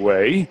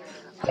 Anyway.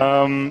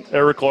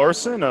 Eric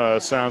Larsen,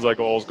 sounds like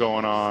all's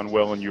going on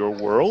well in your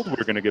world.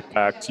 We're going to get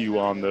back to you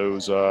on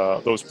those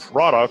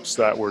products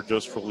that were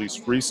just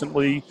released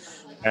recently,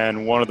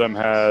 and one of them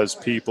has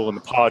people in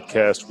the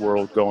podcast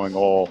world going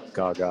all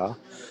gaga.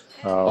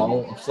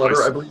 All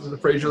flutter, I believe is the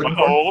phrase you're looking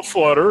for. All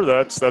flutter,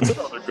 that's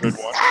another good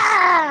one.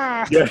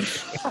 Yeah,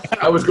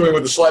 I was going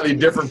with a slightly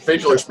different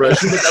facial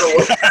expression, but that'll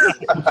work.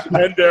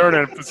 And Deron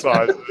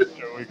emphasized it.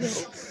 There we go.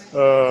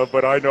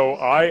 But I know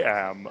I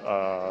am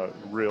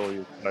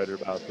really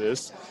excited about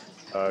this.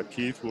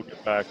 Keith, we'll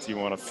get back to you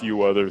on a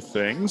few other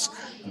things.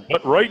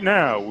 But right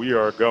now, we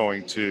are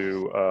going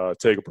to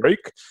take a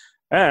break.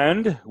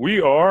 And we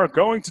are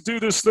going to do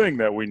this thing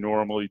that we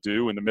normally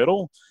do in the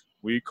middle.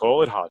 We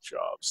call it Hot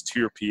Jobs.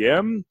 Tier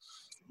PM,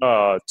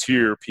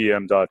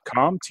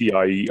 tierpm.com,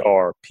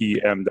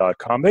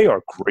 TIERPM.com. They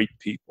are great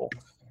people.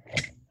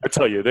 I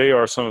tell you, they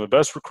are some of the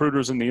best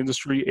recruiters in the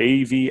industry,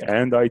 AV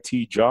and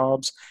IT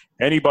jobs.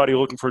 Anybody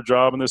looking for a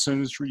job in this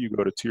industry, you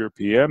go to Tier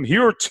PM.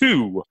 Here are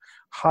two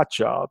hot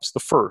jobs. The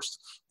first,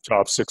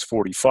 Job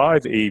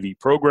 645, AV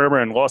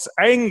programmer in Los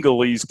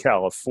Angeles,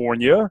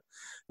 California.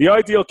 The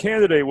ideal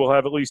candidate will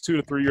have at least 2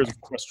 to 3 years of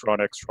Crestron,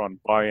 Extron,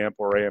 Biamp,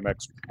 or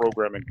AMX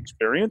programming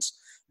experience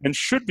and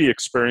should be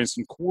experienced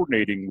in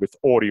coordinating with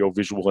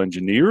audio-visual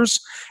engineers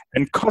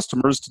and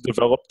customers to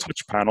develop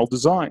touch panel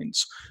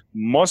designs.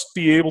 Must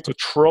be able to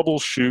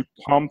troubleshoot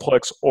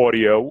complex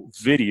audio,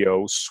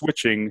 video,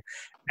 switching,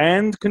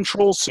 and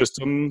control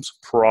systems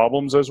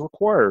problems as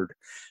required.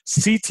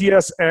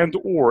 CTS and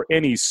or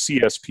any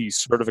CSP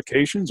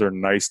certifications are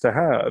nice to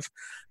have.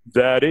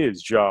 That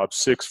is Job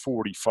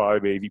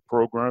 645 AV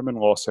program in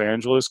Los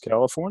Angeles,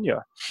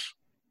 California.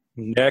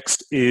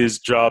 Next is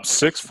Job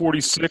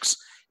 646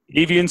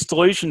 AV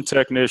installation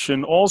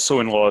technician, also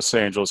in Los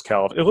Angeles,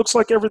 California. It looks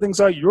like everything's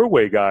out your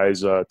way,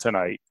 guys,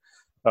 tonight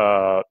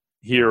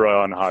here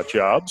on Hot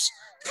Jobs.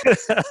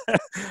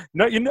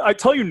 No, I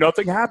tell you,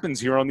 nothing happens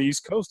here on the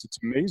East Coast. It's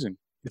amazing.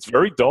 It's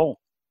very dull.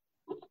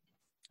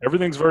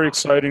 Everything's very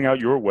exciting out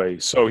your way.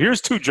 So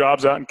here's two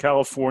jobs out in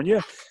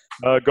California.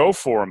 Go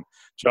for them.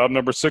 Job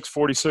number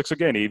 646,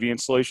 again, AV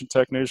installation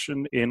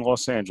technician in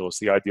Los Angeles.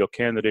 The ideal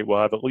candidate will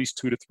have at least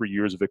 2 to 3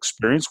 years of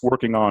experience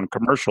working on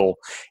commercial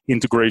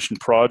integration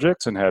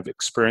projects and have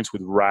experience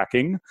with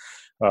racking,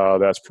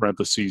 that's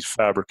parentheses,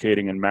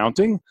 fabricating and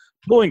mounting,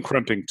 pulling,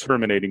 crimping,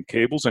 terminating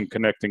cables, and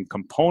connecting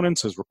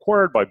components as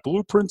required by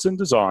blueprints and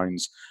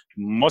designs.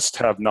 Must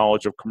have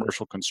knowledge of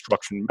commercial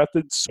construction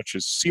methods such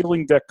as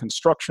ceiling deck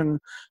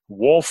construction,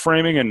 wall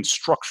framing, and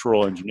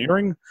structural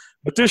engineering.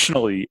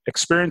 Additionally,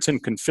 experience in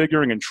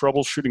configuring and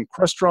troubleshooting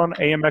Crestron,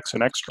 AMX,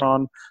 and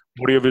Extron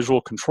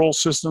audiovisual control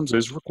systems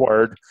is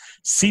required.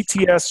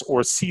 CTS or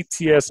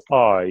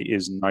CTSI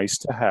is nice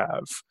to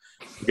have.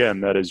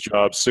 Again, that is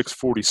Job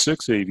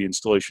 646, AV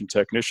installation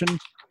technician,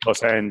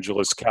 Los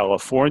Angeles,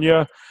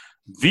 California.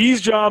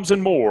 These jobs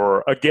and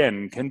more,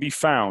 again, can be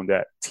found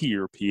at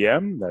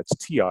TIERPM, that's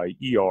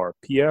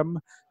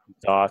TIERPM.com.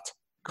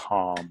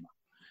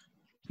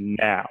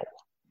 Now,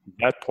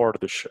 that part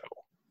of the show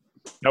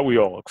that we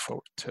all look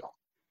forward to.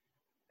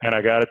 And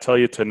I got to tell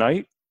you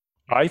tonight,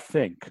 I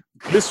think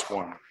this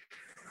one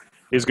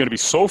is going to be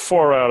so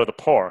far out of the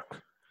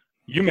park,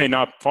 you may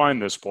not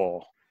find this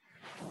ball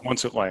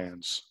once it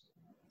lands.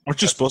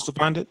 Aren't you supposed to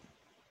find it?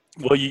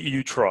 Well,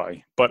 you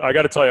try. But I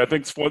got to tell you, I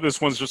think this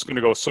one's just going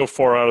to go so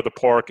far out of the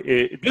park.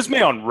 This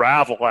may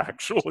unravel,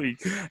 actually,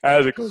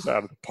 as it goes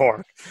out of the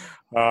park.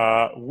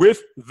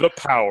 With the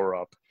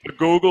power-up, the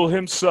Google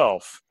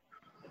himself,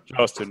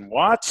 Justin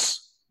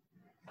Watts,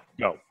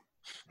 go.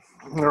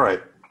 All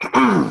right.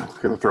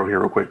 Gonna throw here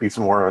real quick. Need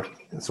some more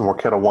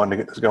Kettle One to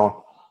get this going.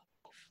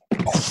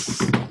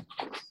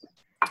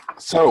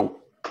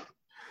 So,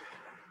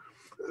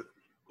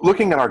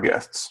 looking at our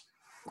guests,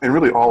 and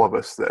really all of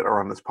us that are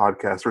on this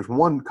podcast, there's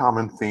one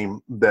common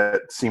theme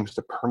that seems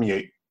to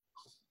permeate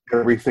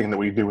everything that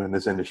we do in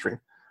this industry,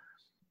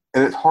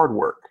 and it's hard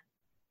work.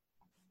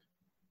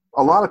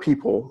 A lot of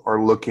people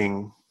are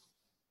looking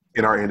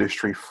in our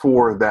industry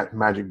for that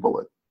magic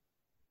bullet,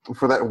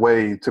 for that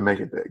way to make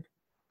it big.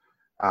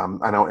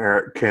 I know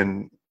Eric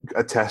can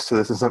attest to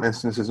this in some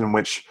instances in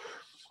which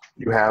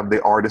you have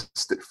the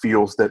artist that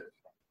feels that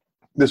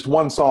this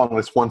one song,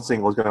 this one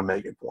single is going to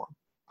make it for them.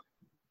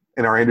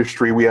 In our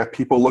industry, we have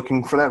people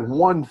looking for that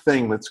one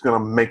thing that's going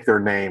to make their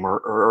name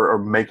or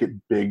make it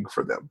big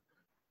for them.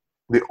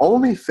 The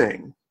only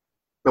thing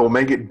that will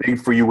make it big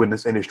for you in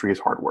this industry is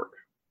hard work.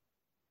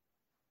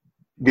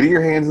 Getting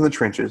your hands in the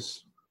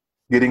trenches,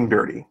 getting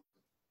dirty,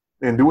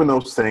 and doing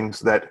those things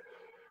that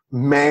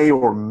may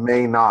or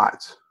may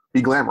not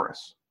be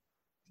glamorous.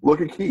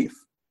 Look at Keith.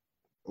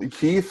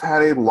 Keith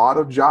had a lot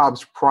of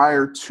jobs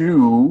prior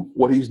to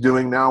what he's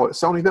doing now at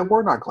Sony that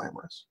were not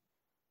glamorous.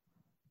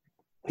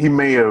 He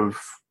may have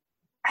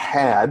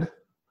had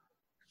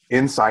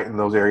insight in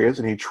those areas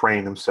and he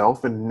trained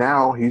himself, and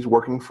now he's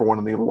working for one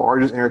of the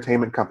largest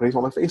entertainment companies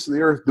on the face of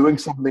the earth, doing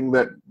something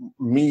that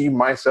me,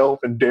 myself,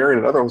 and Deron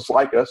and others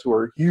like us who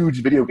are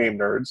huge video game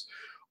nerds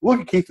look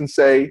at Keith and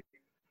say,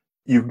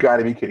 "You've got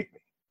to be kidding me.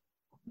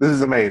 This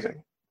is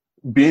amazing."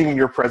 Being in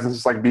your presence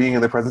is like being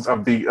in the presence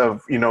of the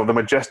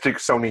majestic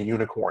Sony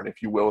unicorn,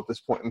 if you will, at this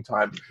point in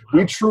time.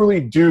 We truly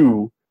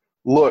do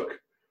look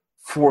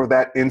for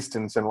that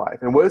instance in life.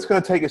 And what it's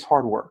going to take is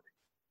hard work.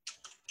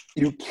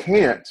 You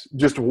can't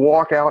just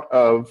walk out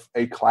of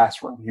a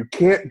classroom. You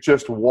can't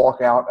just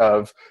walk out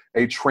of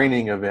a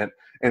training event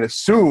and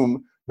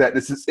assume that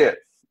this is it,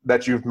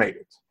 that you've made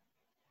it.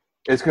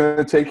 It's going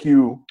to take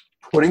you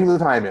putting the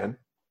time in.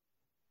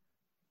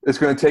 It's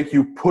going to take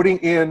you putting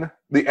in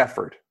the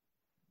effort.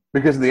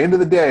 Because at the end of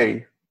the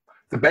day,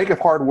 the bank of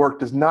hard work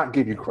does not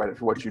give you credit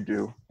for what you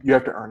do. You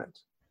have to earn it.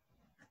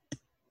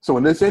 So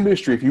in this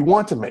industry, if you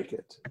want to make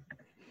it,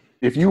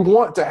 if you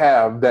want to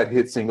have that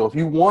hit single, if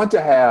you want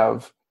to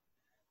have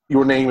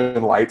your name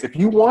in lights, if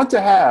you want to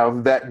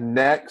have that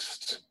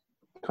next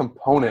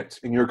component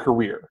in your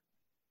career,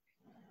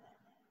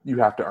 you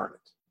have to earn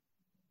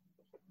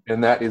it.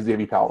 And that is the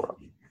AV Power Up.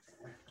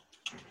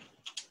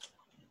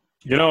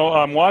 You know,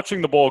 I'm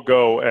watching the ball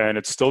go, and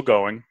it's still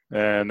going,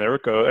 and there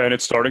it goes, and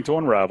it's starting to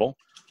unravel.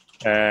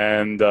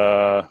 And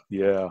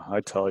yeah,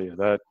 I tell you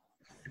that,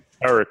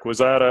 Eric, was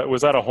that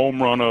a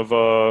home run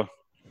of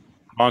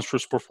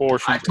monstrous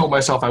proportions? I told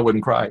myself I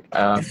wouldn't cry.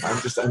 I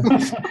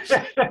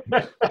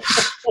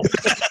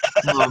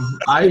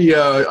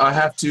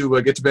have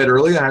to get to bed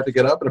early. I have to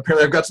get up, and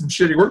apparently I've got some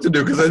shitty work to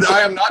do because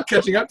I am not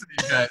catching up to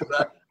these guys.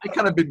 I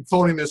kind of been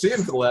phoning this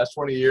in for the last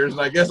 20 years,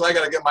 and I guess I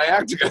got to get my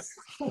act together.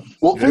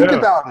 Well, think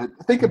about it.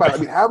 Think about it. I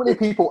mean, how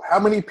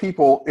many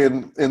people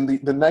in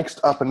the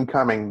next up and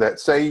coming that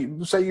say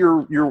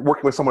you're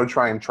working with someone to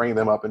try and train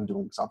them up and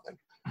doing something?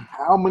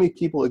 How many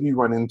people have you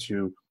run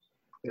into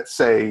that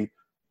say,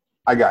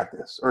 "I got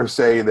this," or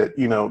say that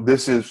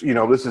this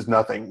is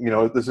nothing.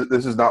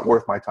 This is not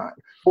worth my time,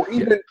 or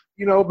even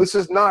this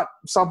is not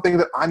something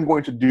that I'm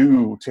going to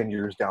do 10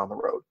 years down the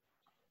road.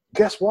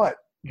 Guess what?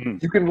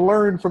 You can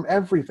learn from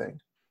everything.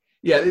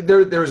 Yeah,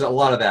 there's a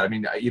lot of that. I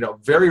mean,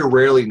 very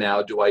rarely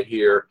now do I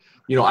hear,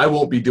 I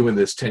won't be doing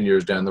this 10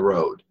 years down the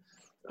road.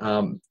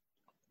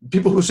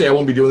 People who say I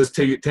won't be doing this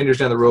 10 years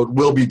down the road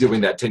will be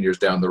doing that 10 years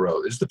down the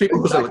road. It's the people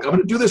who say, "Look, I'm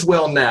going to do this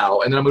well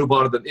now, and then I'm going to move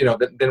on to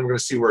then we're going to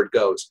see where it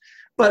goes."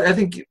 But I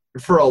think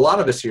for a lot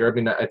of us here, I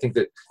mean, I think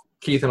that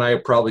Keith and I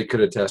probably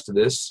could attest to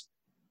this.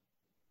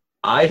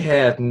 I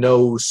had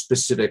no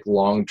specific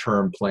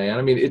long-term plan.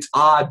 I mean, it's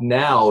odd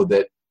now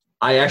that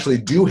I actually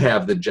do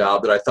have the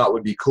job that I thought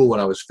would be cool when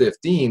I was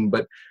 15,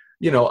 but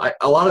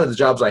a lot of the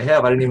jobs I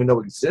have, I didn't even know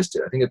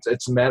existed. I think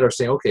it's a matter of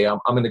saying, okay, I'm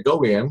going to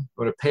go in, I'm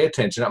going to pay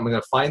attention, I'm going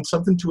to find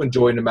something to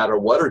enjoy no matter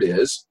what it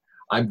is.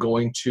 I'm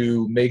going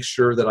to make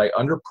sure that I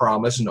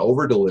underpromise and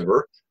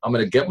overdeliver. I'm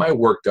going to get my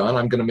work done.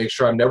 I'm going to make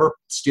sure I'm never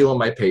stealing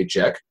my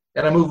paycheck,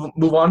 and I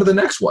move on to the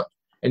next one.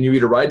 And you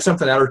either ride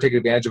something out or take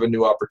advantage of a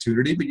new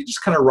opportunity, but you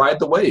just kind of ride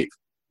the wave.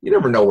 You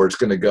never know where it's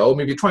going to go. I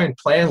mean, if you try and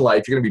plan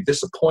life, you're going to be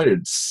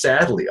disappointed,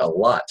 sadly, a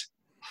lot.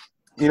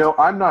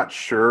 I'm not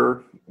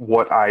sure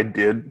what I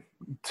did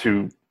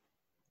to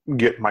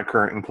get my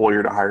current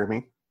employer to hire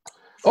me.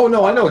 Oh,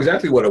 no, I know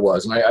exactly what it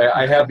was, and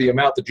I have the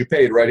amount that you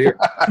paid right here.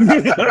 I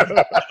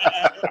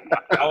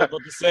was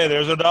about to say,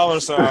 there's a dollar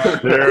sign.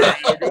 There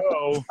you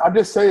go. I'm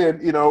just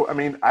saying, I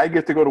mean, I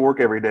get to go to work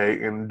every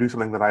day and do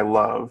something that I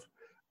love,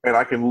 and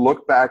I can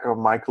look back on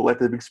my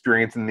collective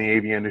experience in the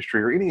AV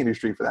industry, or any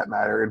industry for that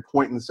matter, and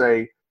point and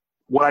say,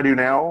 what I do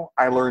now,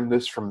 I learned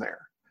this from there,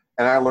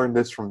 and I learned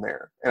this from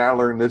there, and I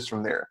learned this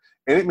from there.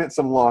 And it meant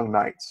some long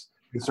nights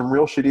and some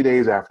real shitty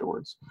days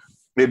afterwards.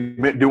 It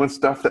meant doing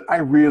stuff that I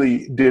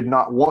really did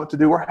not want to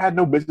do or had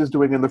no business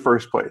doing in the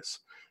first place.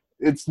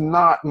 It's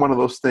not one of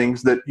those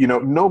things that,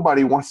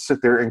 nobody wants to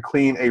sit there and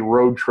clean a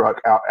road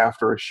truck out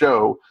after a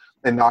show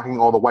and knocking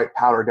all the white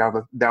powder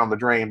down the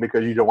drain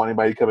because you don't want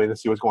anybody to come in and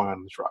see what's going on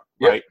in the truck,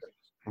 right?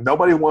 Yep.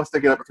 Nobody wants to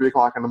get up at 3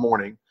 o'clock in the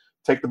morning,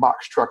 take the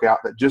box truck out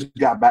that just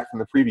got back from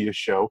the previous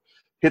show,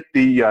 hit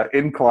the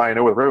incline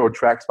over the railroad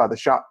tracks by the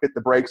shop, hit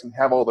the brakes, and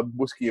have all the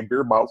whiskey and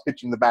beer bottles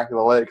hit you in the back of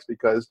the legs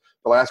because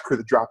the last crew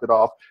that dropped it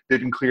off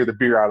didn't clear the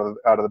beer out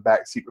of the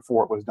back seat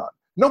before it was done.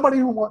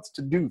 Nobody wants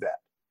to do that.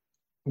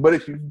 But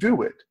if you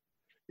do it,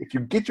 if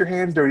you get your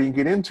hands dirty and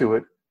get into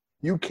it,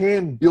 you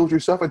can build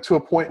yourself into a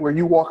point where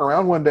you walk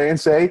around one day and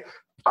say,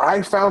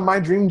 I found my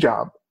dream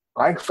job.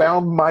 I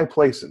found my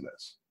place in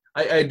this.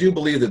 I do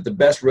believe that the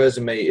best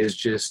resume is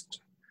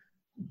just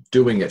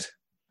doing it.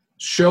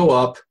 Show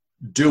up.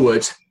 Do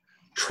it.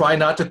 Try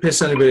not to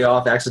piss anybody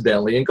off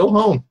accidentally and go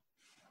home.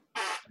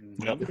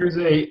 Yep. There's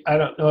I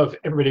don't know if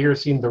everybody here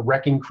has seen The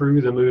Wrecking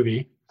Crew, the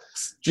movie.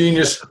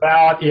 Genius. It's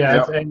about,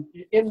 and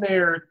in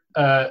there,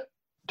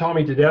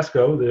 Tommy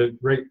Tedesco, the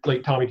great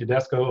late Tommy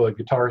Tedesco, a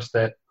guitarist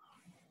that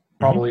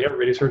probably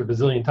everybody's heard a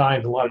bazillion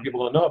times, a lot of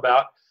people don't know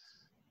about.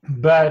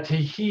 But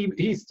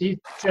he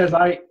says,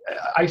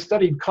 I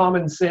studied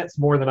common sense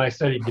more than I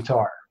studied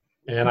guitar.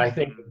 And I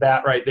think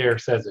that right there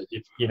says it.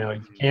 If you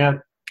can't,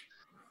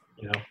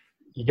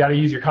 you got to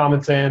use your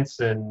common sense,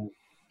 and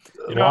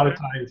a lot of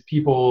times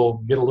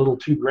people get a little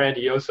too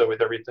grandiose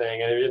with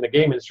everything, and in the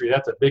game industry,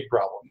 that's a big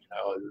problem.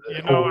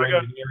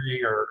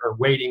 Engineering or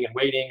waiting,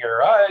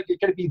 or it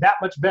could be that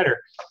much better.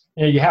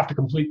 You have to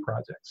complete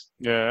projects.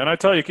 Yeah, and I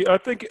tell you, I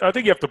think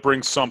you have to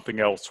bring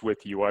something else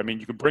with you. I mean,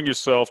 you can bring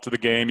yourself to the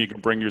game, you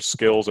can bring your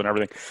skills and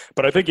everything,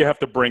 but I think you have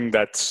to bring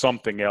that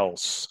something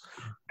else.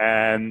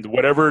 And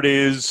whatever it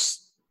is,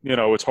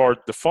 it's hard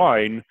to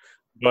define,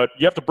 but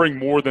you have to bring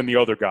more than the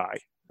other guy,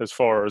 as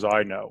far as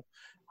I know.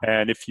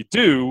 And if you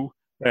do,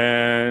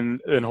 and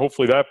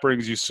hopefully that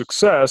brings you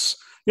success,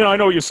 I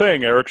know what you're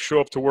saying, Eric, show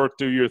up to work,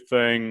 do your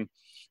thing,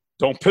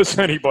 don't piss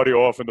anybody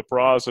off in the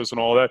process and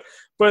all that.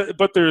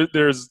 But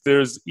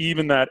there's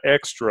even that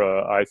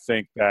extra, I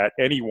think, that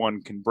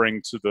anyone can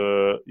bring to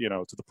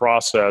the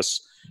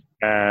process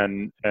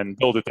and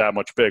build it that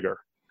much bigger.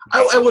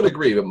 I would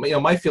agree, but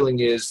my feeling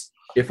is,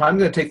 if I'm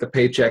going to take the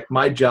paycheck,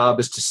 my job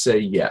is to say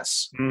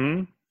yes.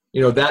 Mm-hmm.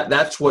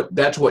 That's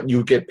what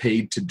you get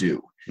paid to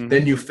do. Mm-hmm.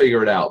 Then you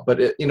figure it out. But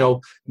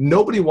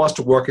nobody wants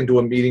to work into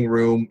a meeting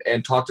room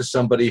and talk to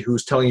somebody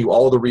who's telling you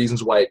all the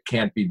reasons why it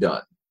can't be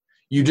done.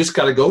 You just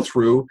got to go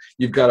through.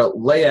 You've got to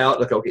lay out,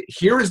 like, okay,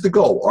 here is the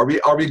goal. Are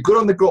we good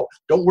on the goal?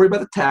 Don't worry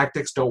about the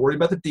tactics. Don't worry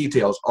about the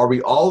details. Are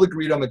we all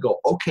agreed on the goal?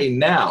 Okay,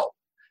 now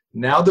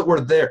that we're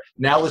there,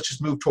 now let's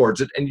just move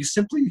towards it. And you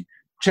simply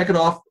check it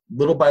off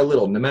little by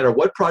little. No matter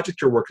what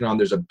project you're working on,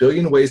 there's a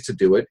billion ways to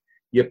do it.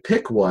 You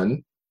pick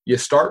one, you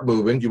start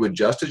moving, you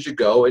adjust as you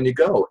go, and you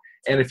go.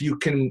 And if you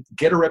can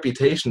get a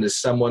reputation as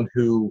someone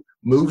who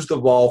moves the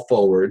ball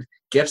forward,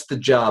 gets the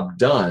job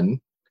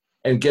done,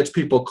 and gets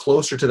people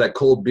closer to that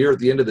cold beer at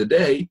the end of the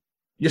day,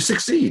 you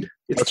succeed.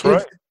 That's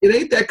right. It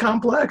ain't that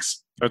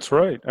complex. That's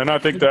right. And I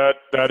think that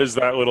is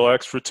that little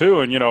extra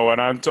too. And,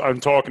 and I'm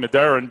talking to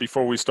Deron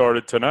before we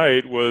started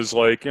tonight, was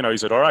like, he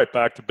said, all right,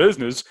 back to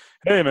business.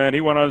 Hey man, he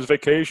went on his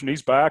vacation.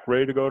 He's back,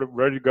 ready to go.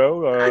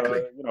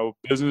 Exactly.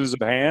 Business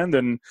at hand.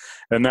 And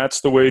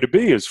that's the way to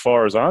be as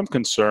far as I'm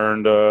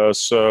concerned.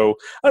 So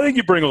I think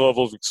you bring a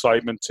level of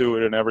excitement to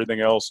it and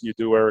everything else you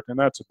do, Eric. And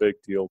that's a big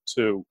deal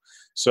too.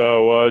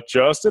 So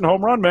Justin,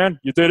 home run, man.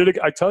 You did it.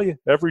 I tell you,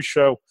 every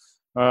show.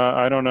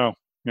 I don't know,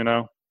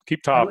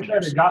 keep topping. I wish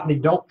I'd have gotten the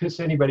don't piss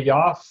anybody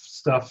off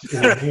stuff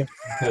in advance,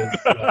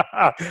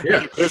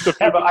 because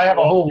I have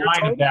a whole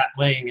line of that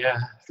laying.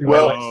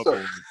 Well,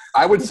 so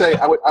I would say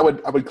I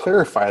would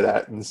clarify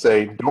that and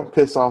say, don't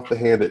piss off the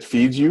hand that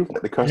feeds you,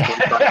 like the customer.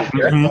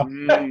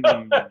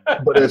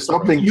 But if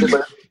something you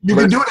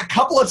can do it a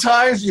couple of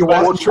times. You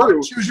want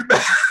to choose your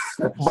best.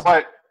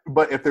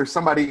 But if there's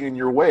somebody in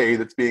your way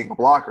that's being a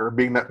blocker,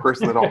 being that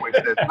person that always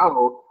says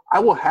no, I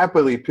will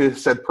happily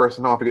piss said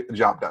person off to get the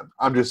job done.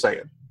 I'm just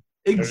saying.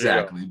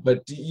 Exactly.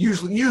 But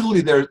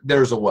usually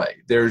there's a way.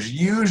 There's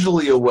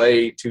usually a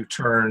way to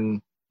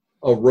turn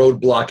a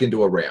roadblock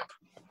into a ramp.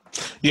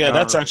 Yeah,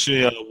 that's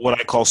actually what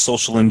I call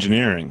social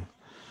engineering.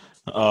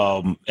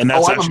 And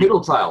that's I'm a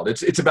middle child.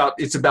 It's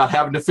about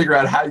having to figure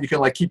out how you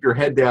can keep your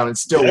head down and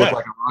still look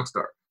like a rock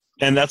star.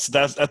 And that's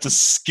a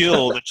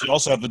skill that you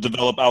also have to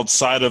develop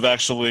outside of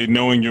actually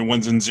knowing your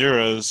ones and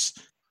zeros.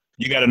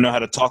 You got to know how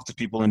to talk to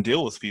people and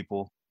deal with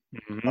people.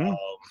 Mm-hmm.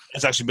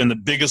 It's actually been the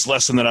biggest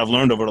lesson that I've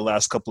learned over the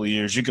last couple of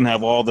years. You can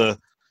have all the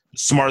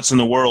smarts in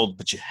the world,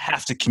 but you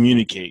have to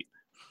communicate.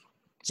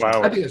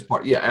 Wow. I think that's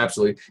part. Yeah,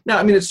 absolutely. Now,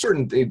 I mean, it's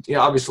certain.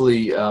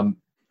 Obviously,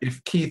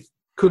 if Keith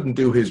couldn't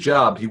do his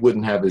job, he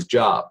wouldn't have his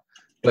job.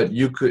 But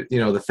you could,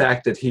 the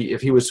fact that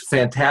if he was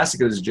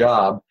fantastic at his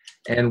job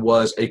and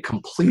was a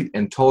complete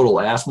and total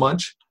ass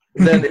munch,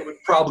 then it would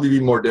probably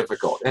be more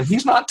difficult. And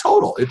he's not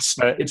total. It's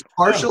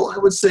partial. I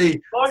would say. As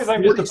long as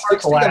I'm just a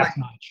partial ass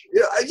munch.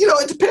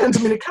 It depends.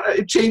 I mean,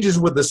 it changes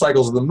with the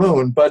cycles of the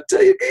moon, but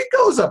it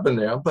goes up and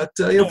down. But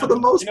for the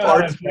most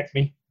part,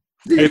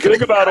 hey,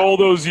 think about all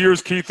those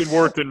years Keith had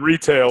worked in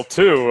retail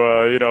too.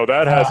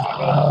 That has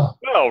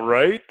well,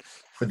 right?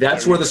 But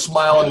that's where the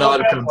smile and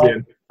nod comes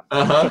in.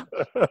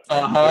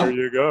 There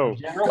you go.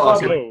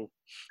 Awesome.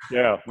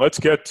 Yeah, let's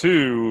get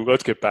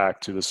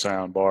back to the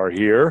sound bar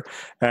here,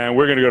 and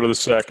we're going to go to the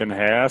second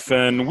half,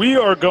 and we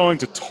are going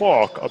to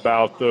talk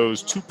about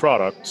those two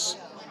products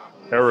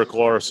Eric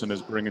Larsen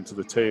is bringing to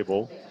the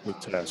table with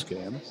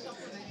TASCAM,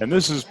 and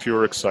this is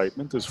pure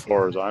excitement as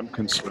far as I'm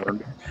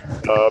concerned.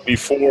 For me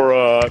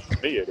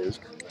it is.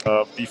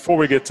 Before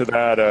we get to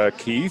that,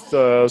 Keith,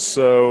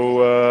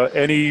 so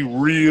any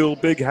real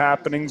big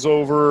happenings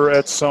over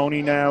at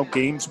Sony now,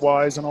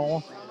 games-wise and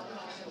all?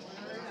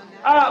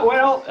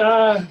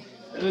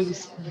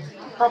 There's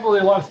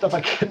probably a lot of stuff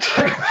I can't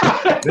talk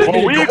about.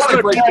 Well, we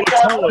expect people to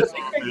tell us. The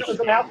big thing that was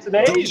announced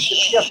today is the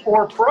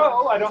PS4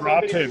 Pro. I don't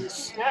know if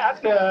hints.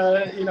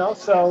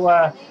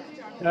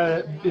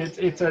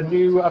 it's a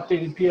new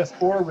updated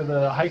PS4 with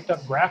a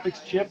hyped-up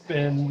graphics chip,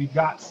 and we've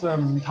got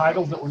some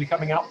titles that will be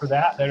coming out for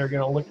that are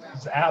going to look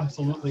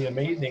absolutely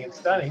amazing and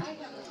stunning.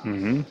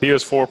 Mm-hmm.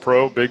 PS4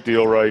 Pro, big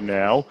deal right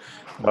now.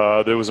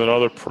 There was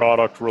another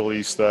product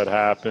release that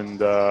happened,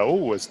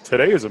 was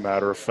today as a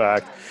matter of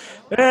fact,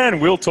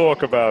 and we'll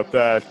talk about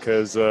that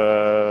because,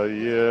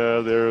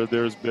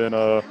 there's been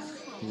a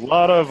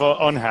lot of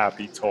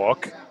unhappy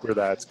talk where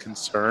that's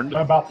concerned.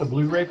 About the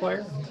Blu-ray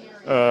player?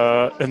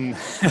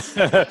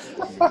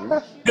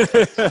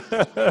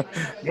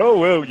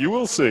 Well, you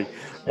will see.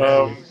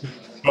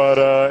 But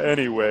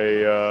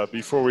anyway,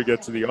 before we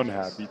get to the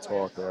unhappy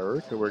talk,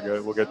 Eric,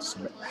 we'll get to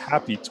some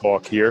happy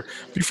talk here.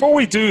 Before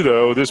we do,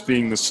 though, this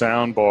being the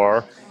sound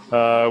bar,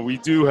 we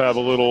do have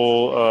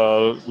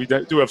we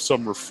do have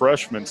some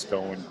refreshments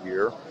going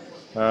here.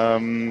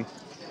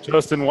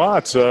 Justin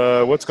Watts,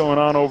 what's going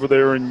on over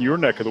there in your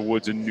neck of the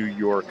woods in New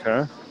York,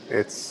 huh?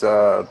 It's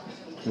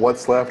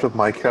what's left of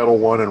my Kettle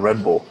One and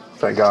Red Bull.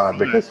 Thank God,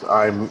 because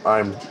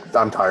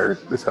I'm tired.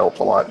 This helps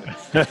a lot.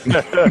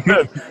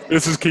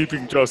 This is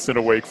keeping Justin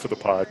awake for the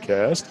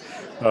podcast.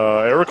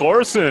 Eric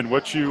Larsen,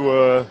 what you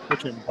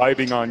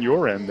imbibing on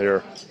your end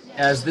there?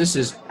 As this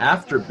is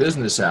after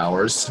business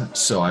hours,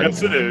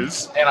 Yes, it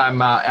is. And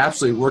I'm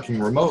absolutely working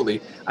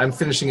remotely. I'm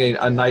finishing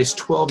a nice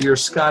 12-year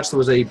Scotch that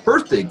was a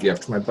birthday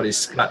gift from my buddy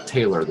Scott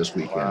Taylor this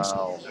weekend. Wow.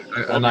 So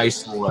a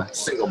nice little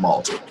single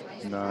malt.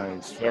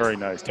 Nice, very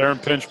nice. Darren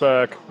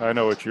Pinchback, I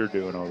know what you're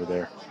doing over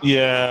there.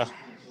 Yeah,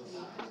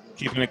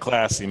 keeping it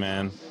classy,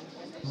 man.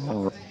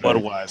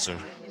 Budweiser.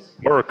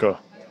 America.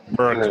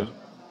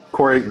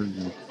 Corey,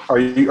 are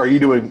you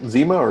doing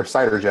Zima or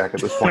Cider Jack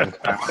at this point?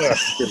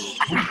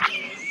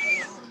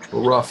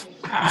 Rough.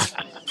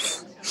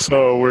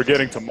 So we're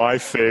getting to my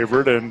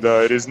favorite, and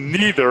it is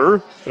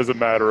neither, as a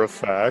matter of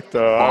fact.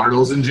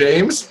 Bartles and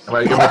James? Am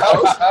I getting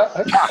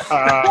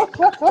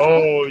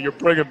oh, you're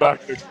bringing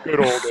back the good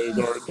old days,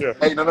 aren't you?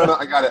 Hey, no,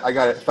 I got it.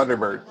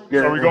 Thunderbird.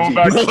 Are we going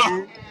back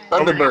to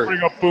Thunderbird?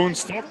 Bring up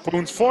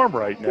Boone's Farm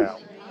right now.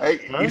 Hey,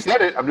 you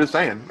said it. I'm just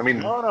saying. I mean,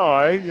 no.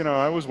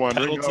 I was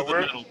wondering. Pedal to the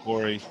metal,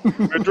 Corey.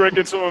 We're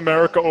drinking some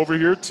America over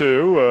here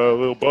too. A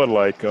little Bud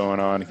Light going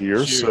on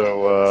here. Cheers.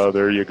 So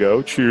there you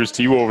go. Cheers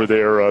to you over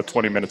there,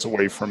 20 minutes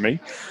away from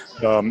me,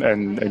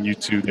 and you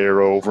two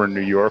there over in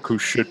New York, who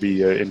should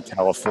be in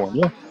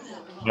California.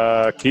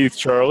 Keith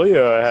Charley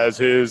has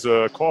his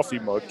coffee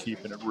mug,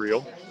 keeping it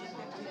real.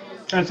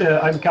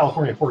 I'm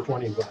California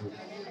 420.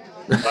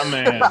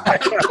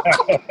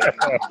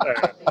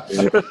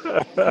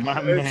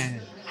 My man.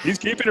 He's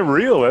keeping it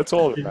real. That's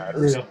all that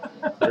matters.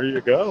 There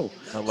you go.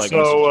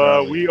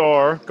 So we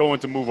are going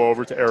to move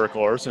over to Eric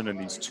Larsen and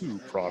these two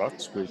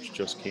products which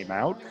just came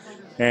out.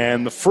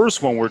 And the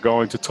first one we're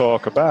going to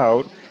talk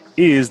about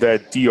is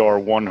that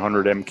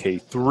DR100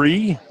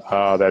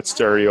 MK3, that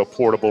stereo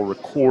portable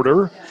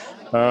recorder.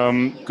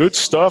 Good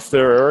stuff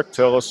there, Eric.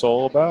 Tell us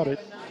all about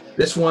it.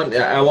 This one,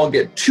 I won't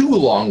get too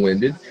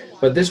long-winded,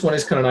 but this one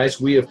is kind of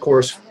nice. We, of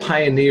course,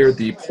 pioneered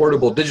the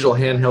portable digital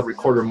handheld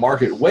recorder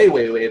market way,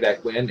 way, way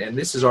back when, and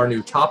this is our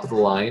new top of the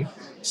line.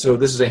 So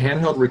this is a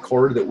handheld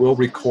recorder that will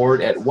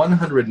record at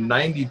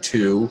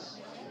 192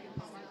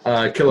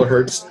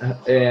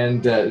 kilohertz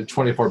and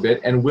 24-bit,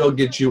 and will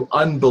get you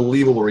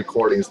unbelievable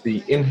recordings.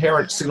 The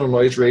inherent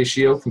signal-noise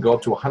ratio can go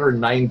up to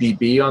 109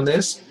 dB on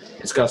this.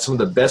 It's got some of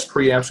the best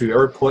preamps we've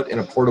ever put in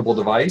a portable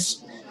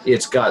device.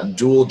 It's got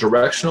dual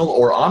directional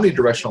or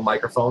omnidirectional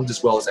microphones,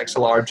 as well as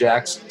XLR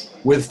jacks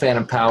with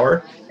phantom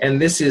power. And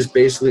this is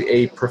basically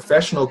a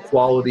professional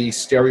quality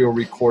stereo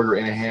recorder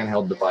in a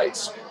handheld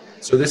device.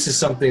 So this is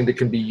something that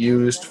can be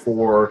used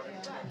for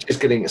just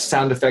getting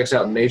sound effects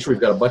out in nature. We've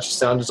got a bunch of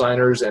sound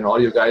designers and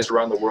audio guys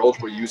around the world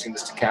who are using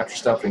this to capture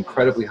stuff at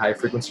incredibly high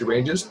frequency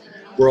ranges.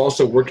 We're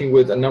also working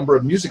with a number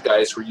of music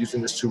guys who are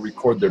using this to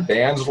record their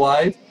bands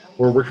live.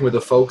 We're working with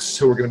the folks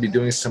who are going to be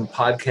doing some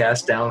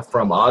podcasts down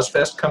from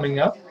Ozfest coming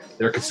up.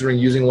 They're considering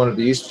using one of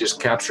these to just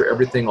capture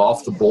everything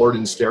off the board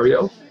in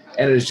stereo.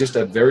 And it is just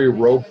a very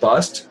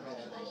robust,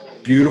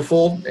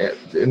 beautiful,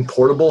 and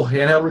portable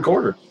handheld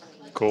recorder.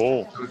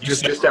 Cool.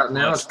 Just out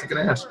now, it's kicking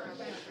ass.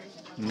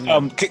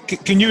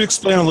 Can you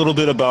explain a little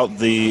bit about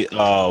the?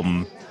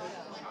 I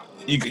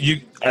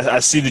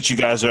see that you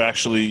guys are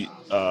actually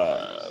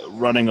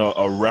running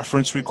a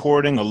reference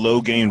recording, a low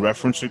gain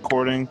reference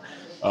recording,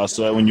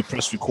 so that when you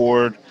press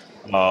record,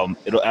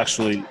 it'll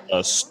actually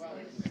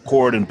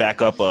record and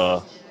back up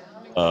a.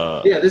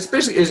 Yeah, this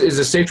basically is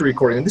a safety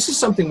recording, and this is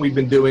something we've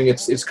been doing.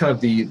 It's kind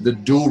of the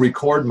dual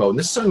record mode. And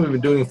this is something we've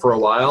been doing for a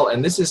while,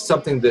 and this is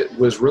something that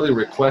was really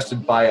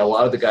requested by a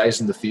lot of the guys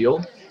in the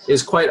field.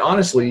 Is quite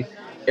honestly,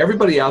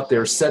 everybody out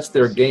there sets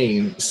their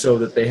gain so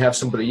that they have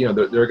somebody, you know,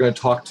 they're going to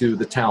talk to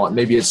the talent.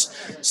 Maybe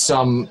it's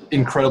some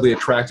incredibly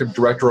attractive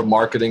director of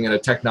marketing in a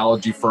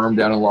technology firm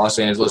down in Los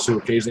Angeles who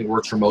occasionally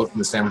works remote from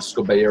the San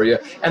Francisco Bay Area,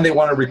 and they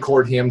want to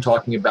record him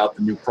talking about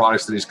the new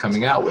products that he's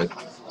coming out with.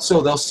 So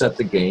they'll set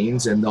the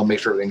gains and they'll make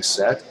sure everything's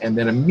set, and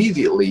then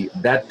immediately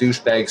that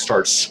douchebag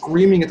starts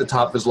screaming at the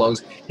top of his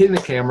lungs, hitting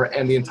the camera,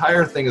 and the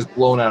entire thing is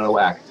blown out of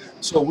whack.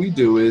 So what we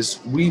do is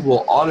we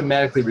will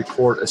automatically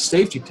record a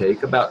safety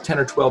take about 10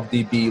 or 12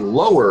 dB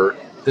lower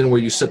than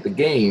where you set the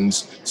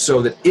gains,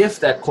 so that if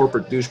that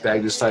corporate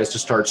douchebag decides to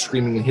start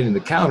screaming and hitting the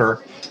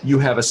counter, you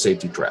have a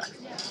safety track.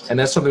 And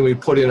that's something we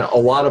put in a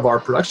lot of our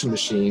production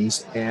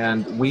machines,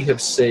 and we have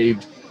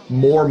saved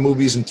more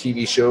movies and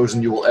TV shows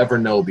than you will ever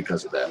know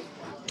because of that.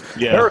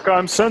 Yeah. Eric,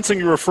 I'm sensing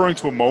you're referring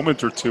to a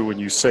moment or two when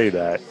you say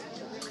that.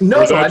 No,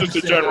 or is that I'm just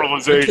a just saying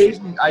generalization?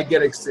 Occasionally I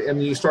get, I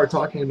mean, you start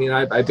talking to me,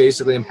 and I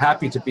basically am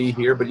happy to be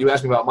here, but you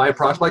ask me about my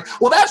product, like,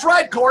 well, that's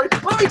right, Corey.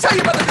 Let me tell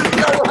you about the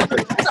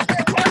VR100. It's a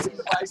fantastic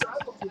device. I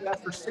will do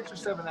that for 6 or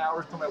 7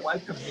 hours until my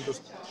wife comes in and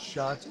goes,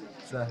 shut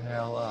the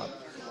hell up.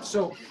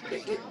 So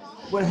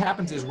what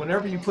happens is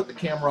whenever you put the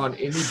camera on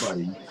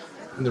anybody,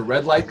 and the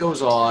red light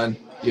goes on,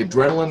 the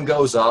adrenaline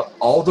goes up,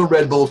 all the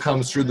Red Bull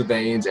comes through the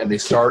veins, and they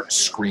start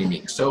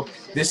screaming. So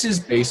this is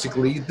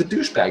basically the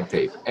douchebag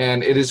tape,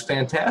 and it is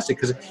fantastic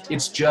because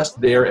it's just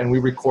there, and we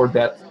record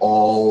that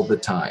all the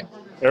time.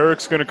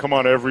 Eric's going to come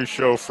on every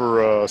show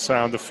for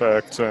sound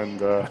effects and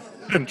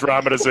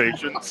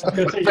dramatizations.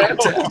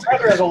 Fantastic.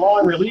 Brother has a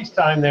long release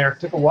time there.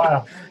 It took a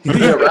while.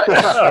 Yeah,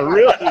 right.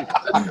 Really?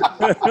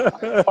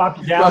 Pop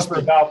you down for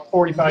about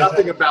 45 Nothing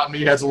seconds. about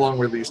me has a long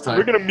release time.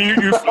 We're going to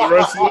mute you for the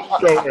rest of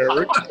the show,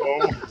 Eric.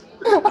 So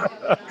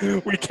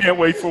we can't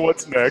wait for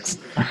what's next.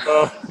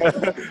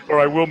 Or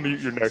I will mute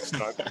you next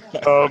time.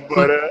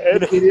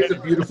 It is a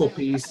beautiful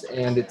piece,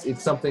 and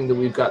it's something that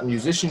we've got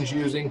musicians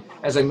using.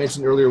 As I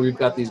mentioned earlier, we've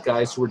got these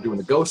guys who are doing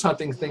the ghost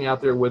hunting thing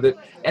out there with it,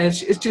 and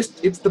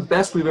it's the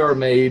best we've ever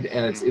made,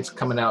 and it's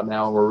coming out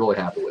now, and we're really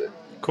happy with it.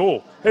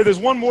 Cool. Hey, there's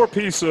one more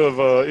piece of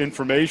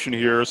information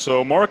here.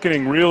 So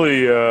marketing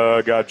really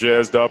got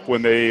jazzed up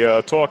when they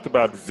talked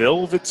about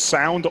Velvet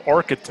Sound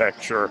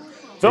architecture.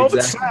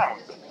 Velvet Sound.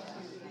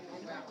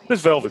 What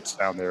is Velvet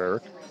Sound there,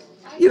 Eric?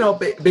 You know,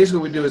 basically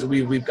what we do is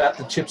we've got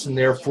the chips in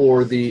there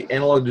for the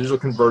analog digital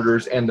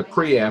converters and the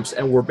preamps,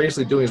 and we're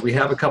basically doing is we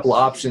have a couple of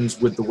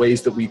options with the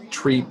ways that we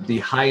treat the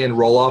high-end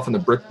roll-off and the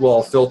brick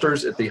wall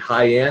filters at the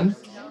high end.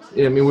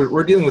 I mean,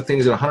 we're dealing with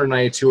things at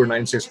 192 or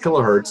 96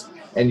 kilohertz,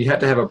 and you have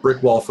to have a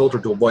brick wall filter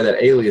to avoid that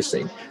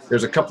aliasing.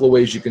 There's a couple of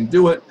ways you can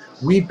do it.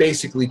 We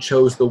basically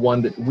chose the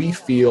one that we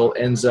feel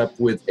ends up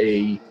with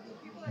a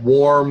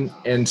warm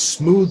and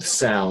smooth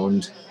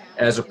sound,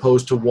 as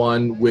opposed to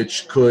one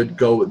which could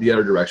go the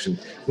other direction.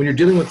 When you're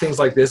dealing with things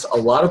like this, a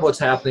lot of what's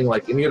happening,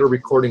 like any other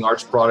recording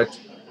arts product,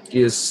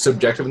 is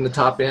subjective in the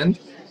top end.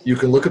 You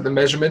can look at the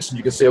measurements and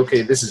you can say,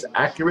 okay, this is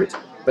accurate,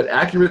 but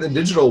accurate in the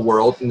digital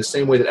world in the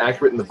same way that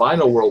accurate in the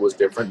vinyl world was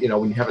different. You know,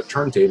 when you have a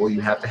turntable,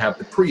 you have to have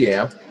the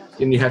preamp,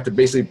 and you have to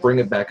basically bring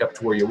it back up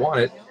to where you want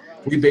it.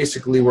 We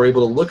basically were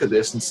able to look at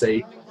this and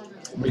say,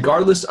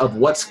 regardless of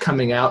what's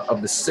coming out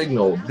of the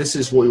signal, this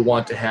is what we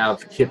want to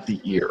have hit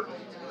the ear.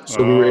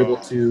 So we were able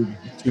to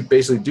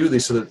basically do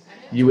this so that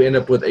you end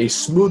up with a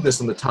smoothness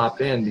on the top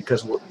end,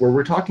 because what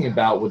we're talking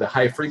about with a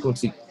high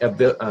frequency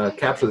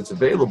capture that's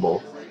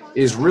available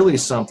is really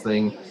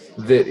something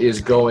that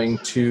is going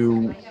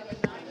to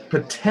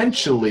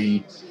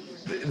potentially,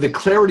 the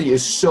clarity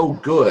is so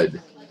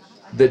good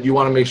that you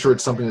want to make sure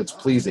it's something that's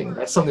pleasing.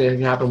 That's something that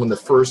happened when the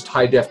first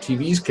high-def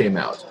TVs came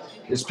out,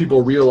 is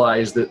people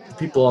realized that the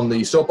people on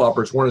the soap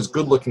operas weren't as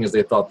good looking as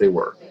they thought they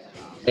were.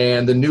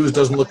 And the news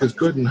doesn't look as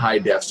good in high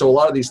def. So a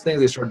lot of these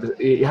things,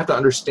 you have to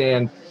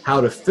understand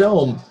how to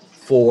film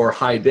for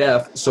high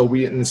def. So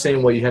in the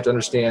same way, you have to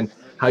understand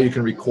how you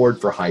can record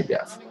for high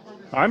def.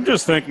 I'm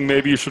just thinking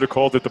maybe you should have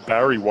called it the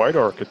Barry White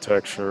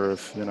architecture.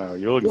 If you're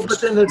looking for. But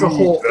then there's a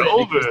whole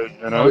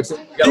Velvet,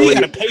 thing. You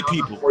got to pay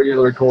people people before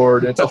you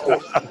record. It's a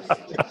whole.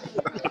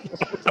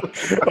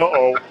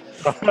 Uh-oh.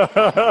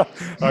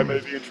 I may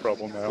be in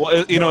trouble now.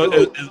 Well,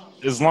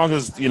 as long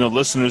as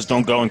listeners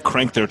don't go and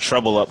crank their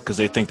treble up because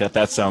they think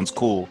that sounds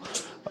cool.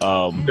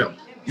 No.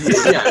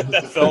 Yeah,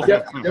 you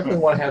definitely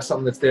want to have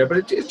something that's there,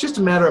 but it's just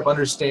a matter of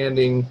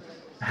understanding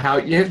how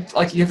you have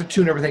to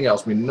tune everything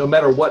else. I mean, no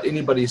matter what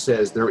anybody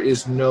says, there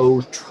is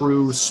no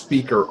true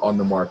speaker on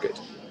the market.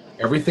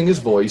 Everything is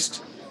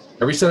voiced.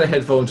 Every set of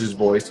headphones is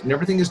voiced, and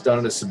everything is done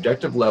at a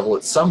subjective level,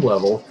 at some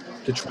level,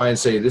 to try and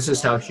say this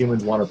is how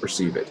humans want to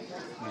perceive it.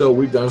 So what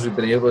we've done is we've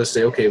been able to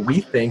say, okay, we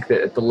think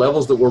that at the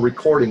levels that we're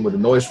recording with the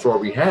noise floor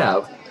we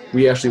have,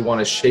 we actually want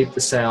to shape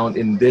the sound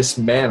in this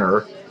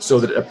manner so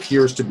that it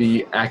appears to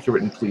be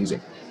accurate and pleasing.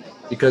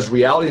 Because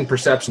reality and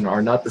perception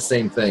are not the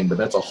same thing, but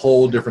that's a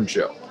whole different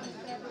show.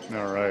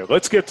 All right,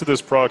 let's get to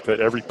this product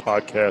that every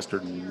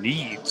podcaster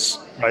needs.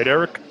 Right,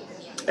 Eric?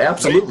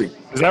 Absolutely.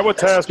 Is that what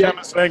TASCAM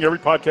is saying? Every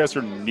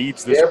podcaster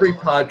needs this? Every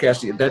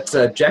podcaster. That's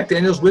Jack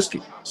Daniel's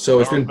whiskey.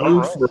 So it's been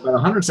brewed for about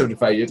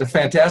 175 years. It's a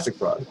fantastic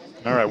product.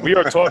 All right, we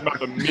are talking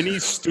about the Mini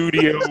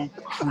Studio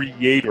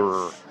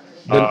Creator.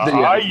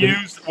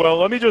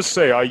 Let me just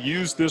say, I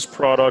used this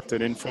product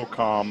at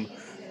Infocom.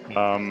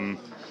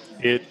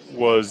 It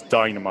was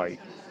dynamite.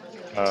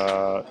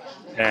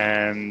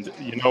 And,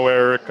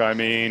 Eric, I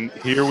mean,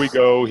 here we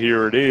go.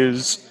 Here it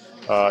is.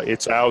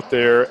 It's out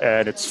there,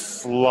 and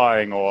it's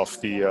flying off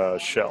the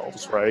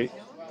shelves, right?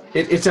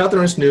 It's out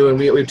there and it's new, and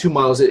we have 2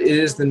 models. It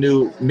is the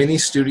new Mini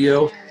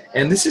Studio,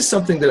 and this is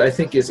something that I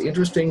think is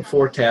interesting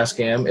for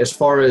TASCAM. As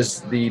far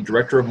as the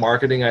director of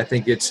marketing, I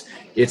think it's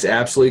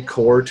absolutely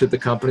core to the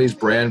company's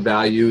brand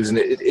values, and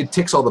it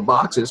ticks all the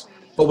boxes.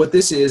 But what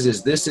this is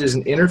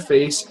an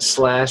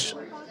interface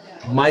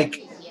 /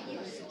 mic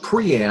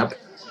preamp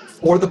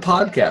for the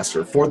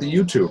podcaster, for the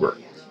YouTuber.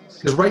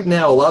 Because right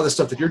now, a lot of the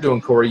stuff that you're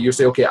doing, Corey, you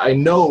say, okay, I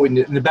know in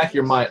the back of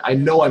your mind, I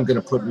know I'm going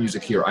to put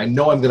music here. I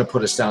know I'm going to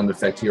put a sound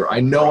effect here. I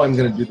know I'm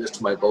going to do this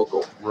to my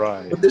vocal.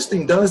 Right. What this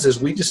thing does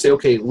is we just say,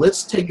 okay,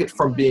 let's take it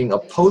from being a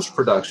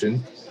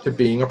post-production to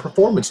being a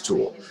performance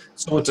tool.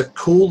 So it's a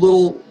cool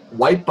little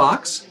white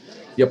box.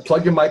 You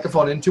plug your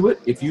microphone into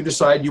it. If you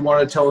decide you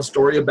want to tell a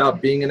story about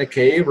being in a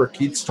cave, or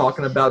Keith's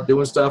talking about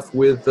doing stuff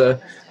with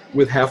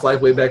Half-Life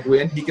way back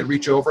when, he could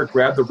reach over,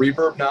 grab the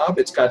reverb knob.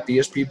 It's got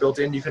DSP built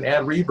in. You can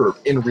add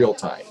reverb in real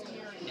time.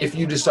 If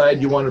you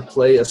decide you want to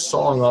play a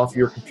song off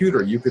your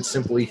computer, you could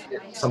simply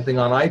hit something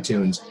on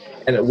iTunes,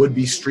 and it would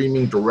be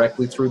streaming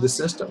directly through the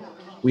system.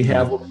 We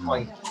have what we're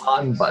calling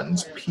PON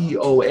buttons,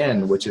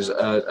 P-O-N, which is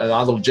a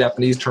little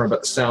Japanese term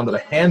about the sound that a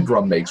hand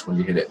drum makes when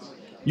you hit it.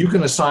 You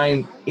can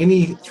assign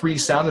any 3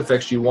 sound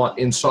effects you want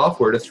in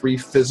software to 3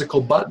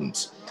 physical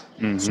buttons.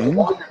 Mm-hmm. So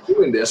while you're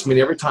doing this, I mean,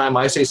 every time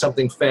I say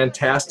something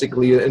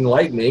fantastically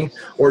enlightening,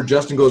 or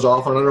Justin goes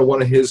off on another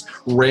one of his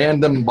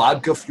random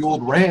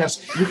vodka-fueled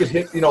rants, you could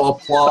hit,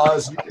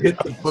 applause, you could hit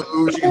the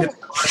booze, you could hit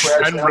the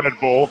crash. And Red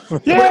Bull.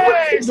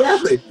 Yeah,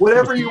 exactly.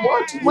 Whatever you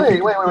want to.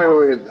 Wait.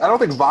 I don't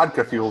think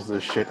vodka fuels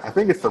this shit. I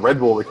think it's the Red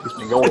Bull that keeps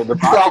me going. The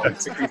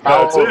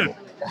That's it.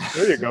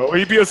 There you go.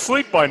 He'd be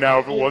asleep by now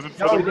if it wasn't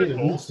for the Red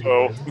Bull.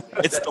 So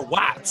it's the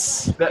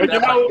watts. But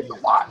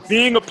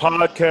being a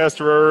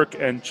podcaster, Eric,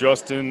 and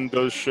Justin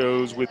does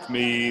shows with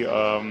me,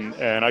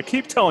 and I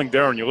keep telling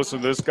Deron, you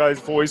listen to this guy's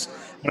voice,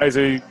 and I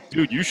say,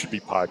 dude, you should be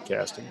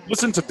podcasting.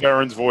 Listen to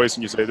Deron's voice,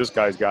 and you say, this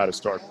guy's got to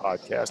start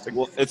podcasting.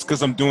 Well, it's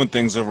because I'm doing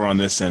things over on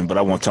this end, but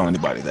I won't tell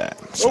anybody that.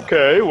 So.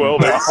 Okay, well,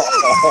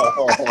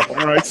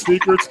 all right,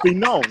 secrets be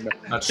known.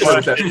 Not sure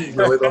if that's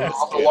really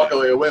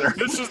luckily a winner.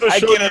 This is the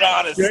show. I get it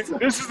honest.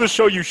 This is the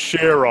show you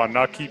share on,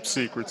 not keep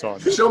secrets on.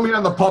 Show me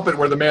on the puppet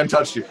where the man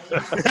touched you.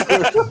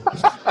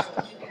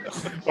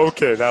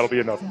 Okay, that'll be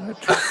enough.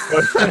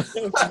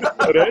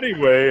 But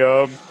anyway,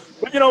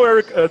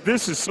 Eric,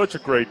 this is such a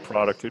great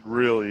product. It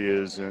really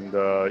is, and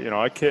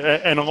I can,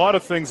 and a lot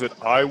of things that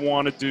I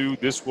want to do,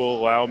 this will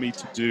allow me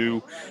to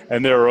do.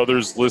 And there are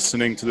others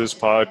listening to this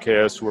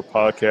podcast who are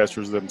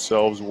podcasters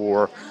themselves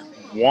or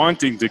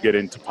wanting to get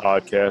into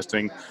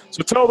podcasting.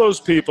 So tell those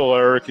people,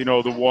 Eric,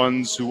 the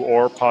ones who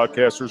are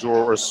podcasters,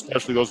 or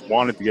especially those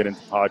wanting to get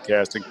into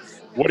podcasting,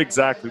 what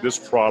exactly this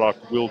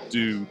product will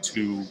do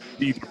to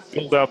either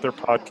build out their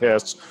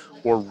podcasts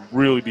or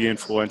really be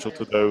influential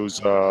to those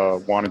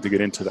wanting to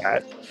get into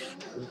that.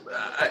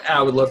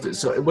 I would love to.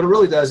 So what it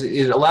really does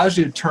is it allows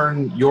you to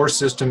turn your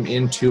system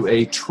into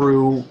a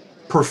true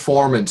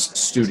performance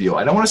studio.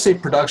 I don't want to say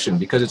production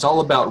because it's all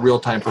about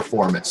real-time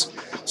performance.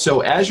 So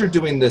as you're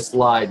doing this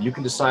live, you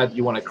can decide that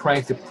you want to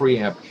crank the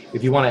preamp.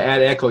 If you want to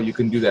add echo, you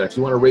can do that. If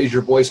you want to raise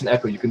your voice and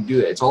echo, you can do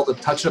that. It's all the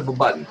touch of a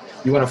button.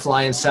 You want to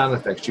fly in sound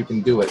effects, you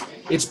can do it.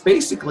 It's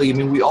basically,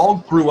 we all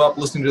grew up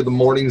listening to the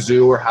Morning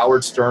Zoo or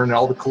Howard Stern and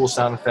all the cool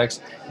sound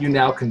effects. You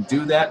now can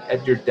do that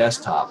at your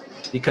desktop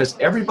because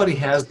everybody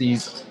has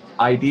these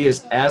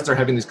ideas as they're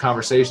having these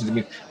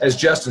conversations. As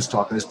Justin's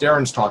talking, as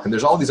Deron's talking,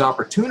 there's all these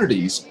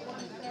opportunities.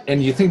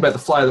 And you think about the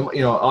fly,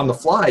 on the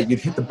fly, you'd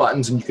hit the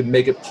buttons and you could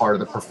make it part of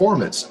the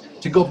performance.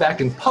 To go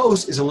back and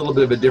post is a little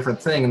bit of a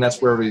different thing, and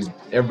that's where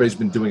everybody's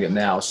been doing it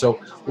now. So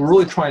what we're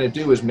really trying to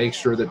do is make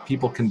sure that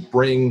people can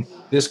bring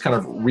this kind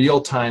of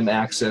real-time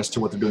access to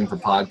what they're doing for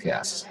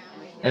podcasts.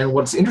 And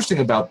what's interesting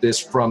about this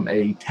from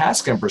a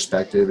TASCAM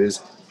perspective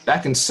is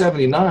back in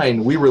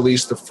 '79, we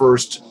released the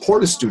first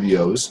Porta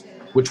Studios,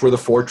 which were the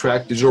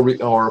 4-track digital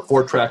or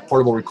 4-track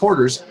portable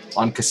recorders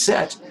on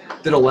cassette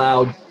that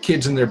allowed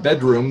kids in their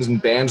bedrooms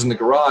and bands in the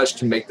garage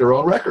to make their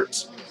own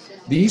records.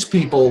 These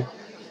people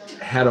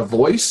had a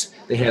voice,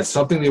 they had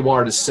something they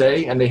wanted to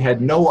say, and they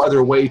had no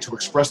other way to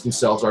express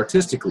themselves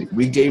artistically.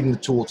 We gave them the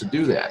tool to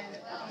do that.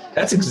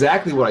 That's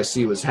exactly what I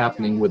see was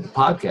happening with the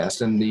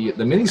podcast and the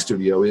mini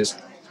studio is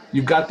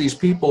you've got these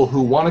people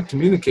who want to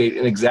communicate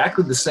in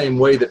exactly the same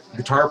way that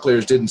guitar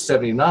players did in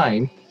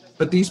 '79,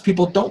 but these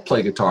people don't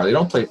play guitar, they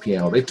don't play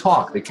piano, they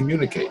talk, they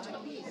communicate.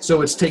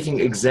 So it's taking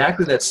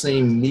exactly that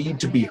same need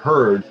to be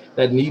heard,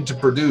 that need to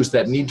produce,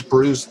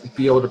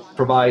 be able to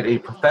provide a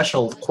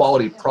professional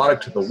quality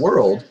product to the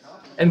world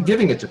and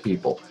giving it to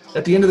people.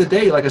 At the end of the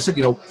day, like I said,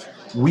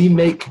 we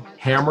make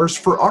hammers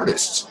for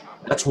artists.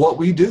 That's what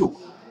we do.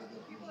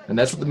 And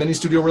that's what the mini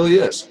studio really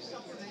is.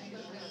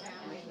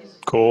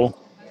 Cool.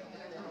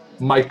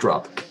 Mic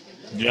drop.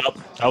 Yep,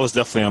 that was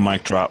definitely a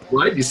mic drop.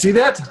 Right, you see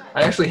that?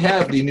 I actually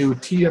have the new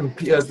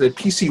TMP as the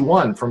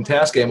PC1 from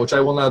TASCAM, which I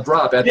will now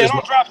drop at this.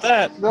 Don't drop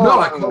that.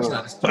 No, of course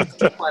not. It's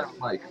too fine of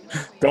a mic.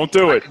 Don't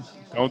do it.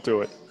 Don't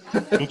do it.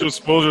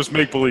 We'll just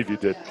make believe you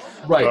did.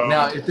 Right.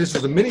 Now, if this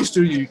was a mini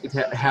studio, you could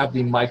have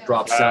the mic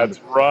drop sound.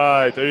 That's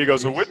right. There you go.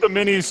 So with the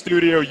mini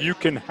studio, you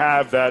can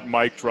have that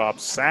mic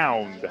drop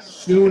sound.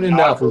 Soon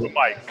enough. With the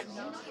mic.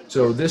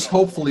 So this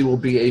hopefully will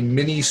be a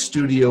mini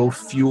studio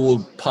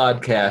fueled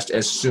podcast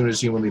as soon as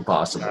humanly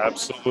possible.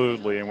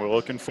 Absolutely. And we're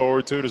looking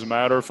forward to it. As a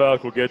matter of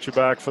fact, we'll get you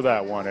back for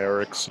that one,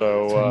 Eric.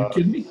 So, are you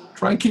kidding me?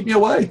 Try and keep me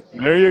away.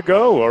 There you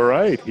go. All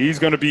right. He's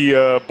going to be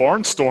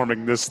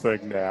barnstorming this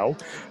thing now.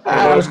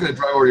 I was going to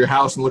drive over to your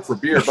house and look for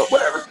beer, but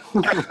whatever.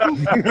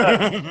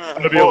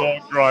 It'll be a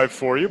long drive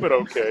for you, but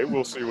okay.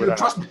 We'll see what happens.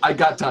 Trust me, I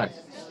got time.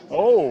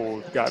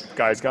 Oh,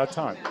 guys got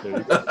time. There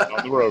you go.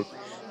 On the road.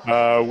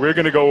 We're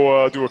going to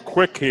go do a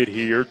quick hit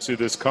here to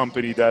this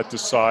company that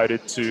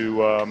decided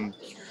to,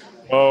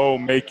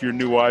 make your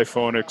new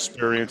iPhone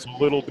experience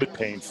a little bit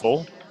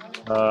painful.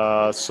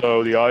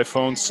 So the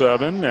iPhone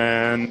 7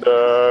 and,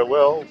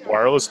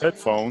 wireless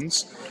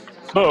headphones.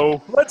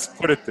 So let's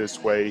put it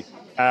this way.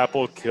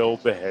 Apple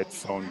killed the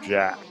headphone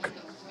jack.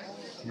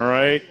 All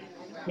right?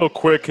 A little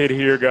quick hit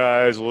here,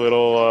 guys. A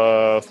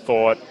little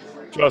thought.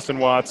 Justin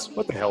Watts,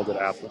 what the hell did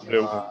Apple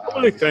do? What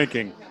were they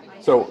thinking?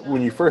 So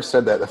when you first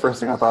said that, the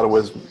first thing I thought of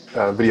was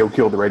video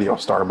killed the radio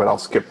star, but I'll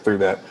skip through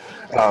that.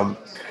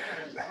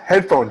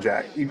 Headphone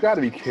jack. You've got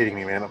to be kidding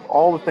me, man. Of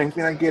all the things,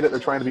 I get it. They're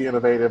trying to be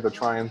innovative. They're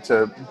trying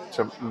to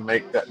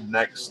make that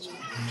next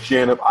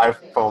gen of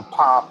iPhone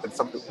pop and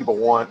something people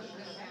want.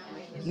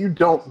 You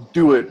don't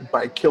do it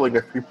by killing a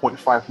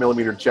 3.5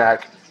 millimeter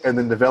jack and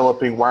then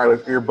developing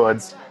wireless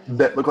earbuds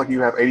that look like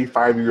you have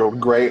 85-year-old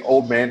gray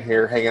old man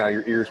hair hanging out of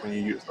your ears when you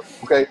use them.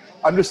 Okay?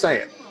 I'm just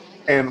saying.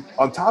 And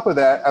on top of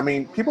that,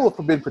 people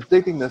have been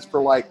predicting this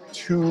for like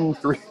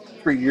 3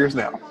 years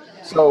now.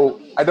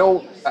 So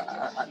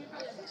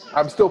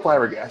I'm still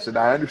flabbergasted.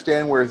 I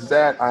understand where it's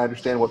at. I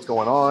understand what's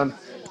going on.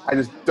 I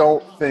just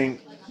don't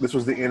think this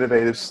was the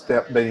innovative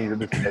step they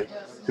needed to take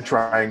to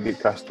try and get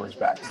customers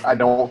back. I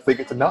don't think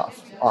it's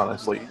enough,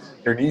 honestly.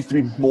 There needs to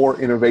be more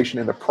innovation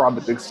in the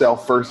product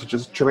itself versus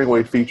just trimming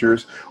away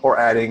features or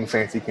adding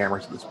fancy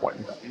cameras at this point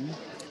in time.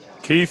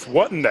 Keith,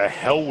 what in the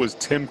hell was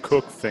Tim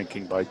Cook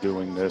thinking by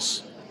doing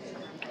this?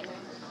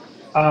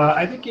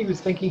 I think he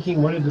was thinking he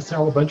wanted to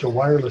sell a bunch of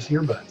wireless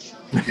earbuds.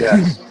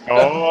 Yes.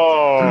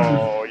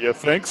 Oh, you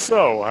think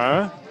so,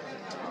 huh?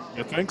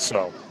 You think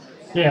so?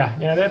 Yeah,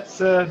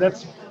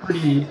 that's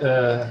pretty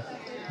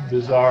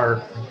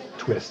bizarre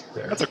twist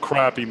there. That's a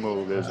crappy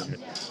move, isn't it?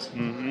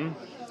 Mm-hmm.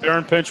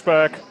 Darren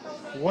Pinchback,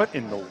 what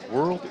in the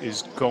world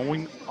is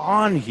going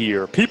on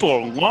here? People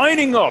are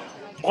lining up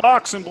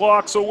blocks and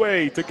blocks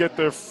away to get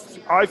their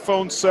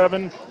iPhone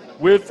 7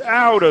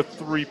 without a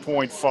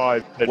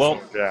 3.5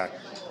 headphone jack.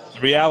 The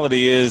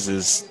reality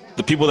is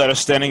the people that are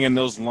standing in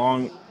those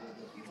long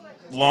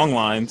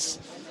lines,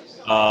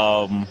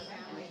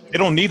 they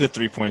don't need a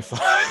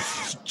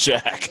 3.5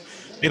 jack.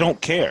 They don't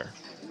care.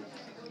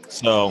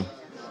 So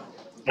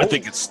I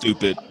think it's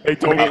stupid. They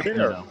don't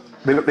care.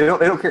 They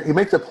don't care. He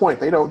makes a point.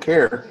 They don't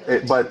care.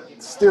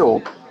 But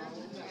still,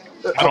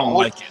 I don't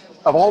like it.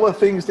 Of all the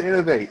things to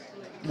innovate,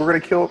 we're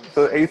going to kill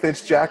the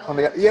 1/8-inch jack on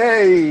the...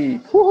 Yay!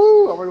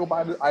 Woohoo! I'm going to go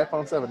buy the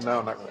iPhone 7.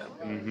 No, not really.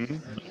 Mm-hmm.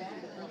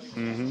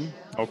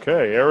 Mm-hmm.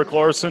 Okay, Eric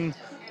Larsen,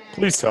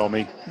 please tell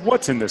me,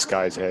 what's in this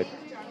guy's head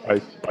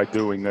by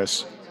doing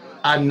this?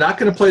 I'm not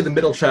going to play the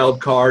middle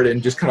child card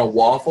and just kind of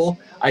waffle.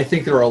 I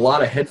think there are a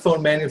lot of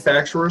headphone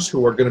manufacturers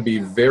who are going to be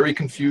very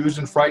confused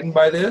and frightened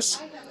by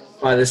this.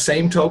 By the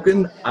same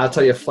token, I'll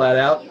tell you flat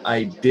out,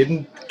 I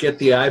didn't get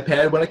the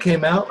iPad when it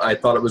came out. I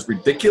thought it was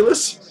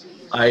ridiculous.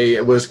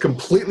 I was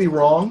completely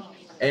wrong.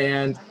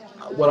 And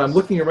when I'm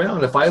looking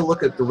around, if I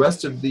look at the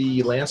rest of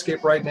the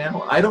landscape right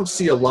now, I don't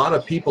see a lot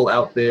of people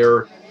out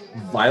there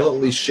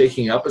violently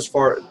shaking up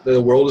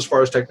the world as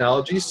far as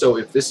technology. So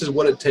if this is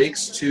what it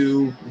takes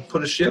to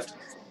put a shift,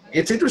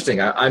 it's interesting.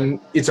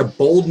 It's a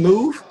bold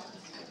move.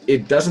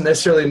 It doesn't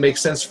necessarily make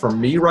sense for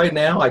me right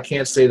now. I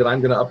can't say that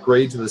I'm going to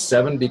upgrade to the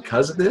 7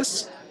 because of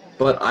this,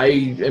 but I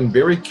am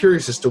very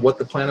curious as to what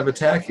the plan of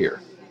attack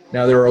here.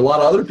 Now, there are a lot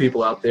of other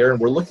people out there, and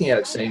we're looking at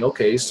it saying,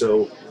 okay,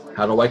 so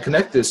how do I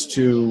connect this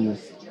to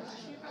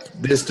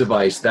this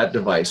device, that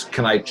device?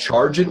 Can I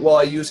charge it while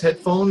I use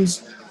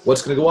headphones?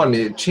 What's going to go on? I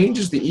mean, it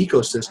changes the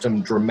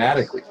ecosystem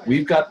dramatically.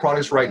 We've got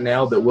products right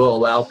now that will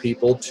allow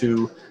people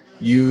to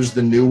use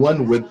the new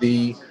one with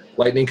the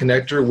Lightning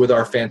connector with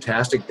our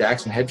fantastic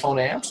DACs and headphone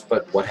amps,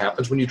 but what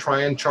happens when you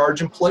try and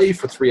charge and play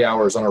for 3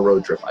 hours on a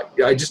road trip?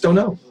 I just don't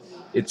know.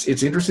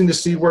 It's interesting to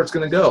see where it's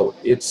going to go.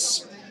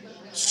 It's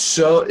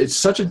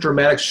such a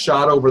dramatic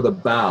shot over the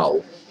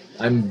bow.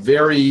 I'm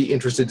very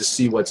interested to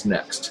see what's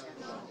next.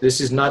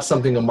 This is not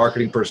something a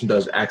marketing person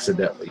does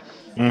accidentally.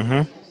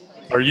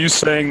 Mm-hmm. Are you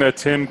saying that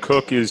Tim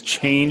Cook is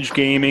change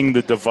gaming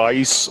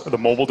the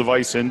mobile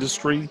device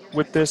industry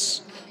with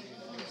this?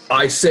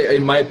 I say,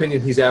 in my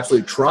opinion, he's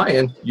absolutely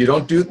trying.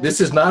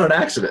 This is not an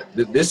accident.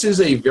 This is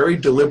a very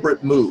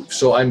deliberate move.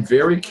 So I'm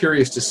very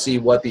curious to see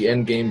what the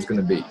end game is going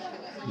to be.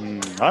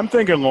 I'm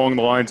thinking along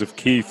the lines of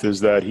Keith is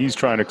that he's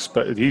going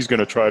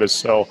to try to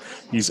sell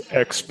these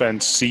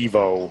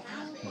Expensivo.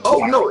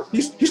 Oh no,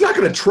 he's not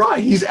going to try.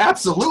 He's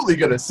absolutely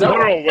going to sell.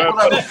 No.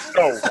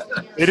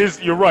 It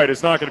is. You're right.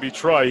 It's not going to be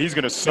try. He's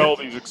going to sell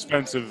these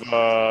expensive,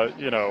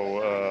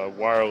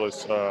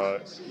 wireless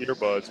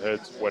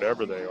earbuds,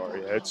 whatever they are,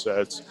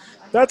 headsets.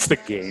 That's the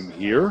game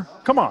here.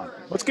 Come on,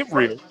 let's get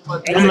real.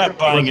 I'm not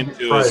buying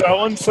into it.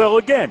 Sell and sell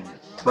again.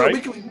 Right?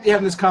 We could be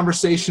having this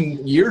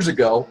conversation years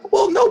ago.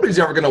 Well, nobody's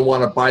ever going to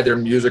want to buy their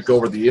music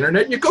over the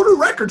internet. You go to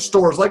record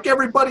stores like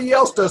everybody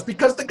else does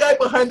because the guy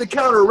behind the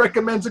counter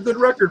recommends a good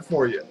record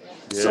for you.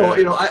 Yeah.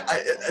 So,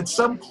 I at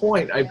some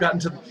point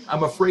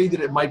I'm afraid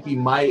that it might be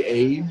my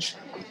age,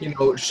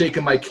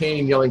 shaking my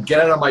cane, yelling,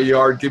 "Get out of my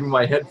yard, give me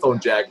my headphone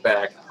jack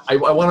back." I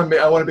want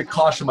to be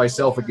cautious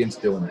myself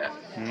against doing that.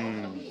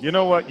 You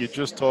know what? You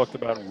just talked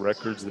about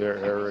records there,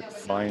 Eric,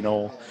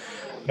 vinyl.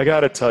 I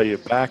got to tell you,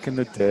 back in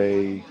the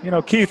day,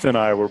 Keith and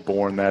I were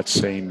born that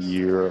same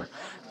year.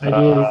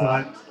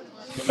 Yeah.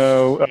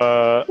 We're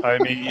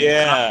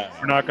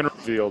not going to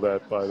reveal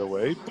that, by the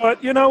way.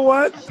 But you know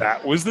what?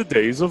 That was the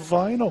days of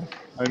vinyl.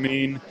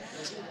 And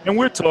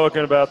we're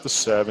talking about the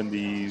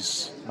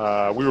 70s.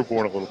 We were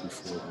born a little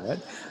before that.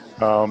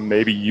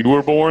 Maybe you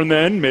were born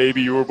then.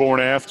 Maybe you were born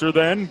after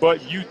then.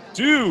 But you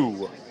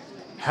do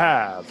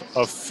have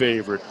a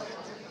favorite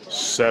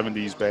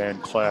 70s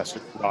band,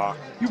 classic rock.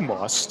 You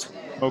must.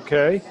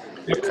 Okay,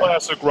 a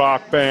classic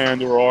rock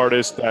band or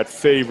artist, that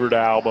favorite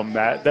album,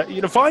 that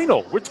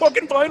vinyl. We're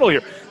talking vinyl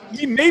here.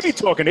 You may be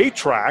talking 8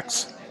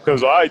 tracks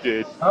because I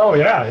did. Oh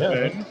yeah.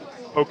 And,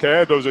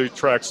 okay, those 8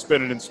 tracks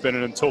spinning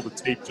until the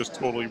tape just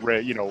totally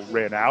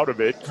ran out of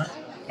it.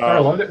 I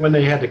loved it when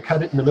they had to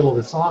cut it in the middle of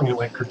the song and it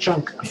went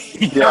kerchunk.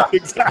 Yeah,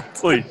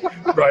 exactly.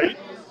 Right.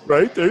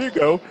 There you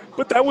go.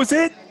 But that was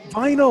it.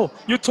 Vinyl.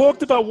 You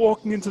talked about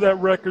walking into that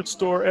record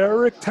store,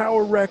 Eric,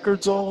 Tower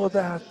Records, all of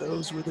that.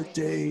 Those were the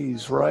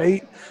days,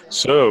 right?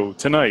 So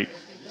tonight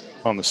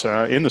in the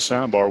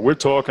soundbar, we're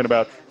talking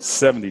about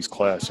 70s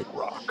classic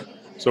rock.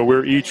 So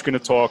we're each going to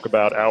talk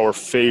about our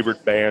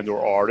favorite band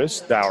or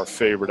artist, our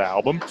favorite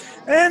album,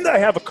 and I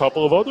have a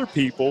couple of other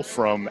people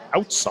from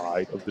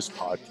outside of this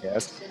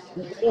podcast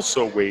who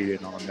also weighed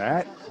in on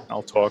that.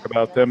 I'll talk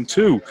about them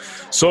too.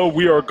 So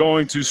we are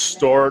going to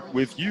start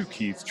with you,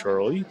 Keith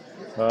Charley.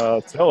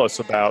 Tell us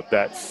about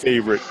that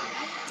favorite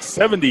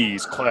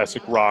 70s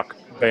classic rock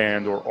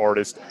band or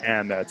artist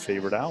and that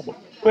favorite album.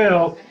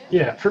 Well,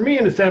 yeah, for me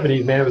in the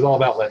 70s, man, it was all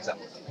about Led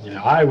Zeppelin.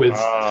 I was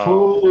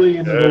totally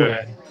into the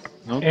Led.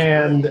 Okay.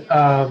 And,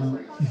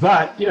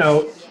 but,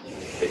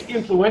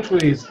 influentially,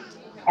 these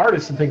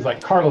artists and things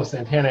like Carlos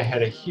Santana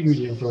had a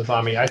huge influence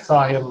on me. I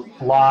saw him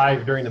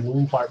live during the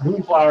Moonflower.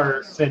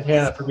 Moonflower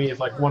Santana, for me, is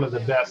like one of the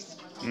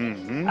best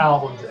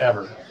albums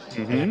ever.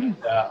 Mm-hmm. And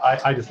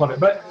I just love it.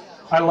 But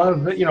I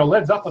love,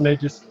 Led Zeppelin, they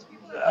just,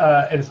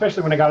 and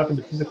especially when I got up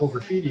into physical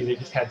graffiti, they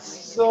just had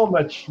so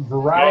much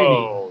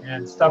variety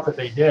and stuff that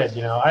they did.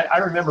 I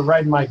remember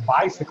riding my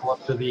bicycle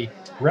up to the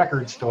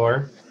record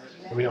store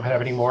that we don't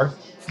have anymore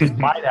to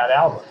buy that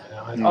album.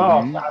 And,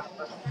 oh, God,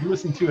 you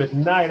listen to it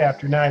night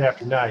after night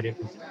after night. It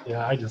was,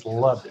 I just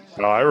loved it.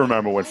 I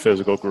remember when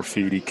Physical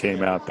Graffiti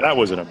came out. That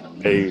was an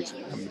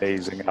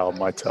amazing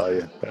album, I tell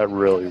you. That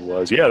really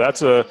was. Yeah,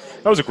 that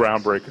was a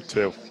groundbreaker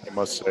too, I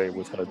must say,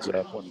 with Led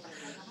Zeppelin.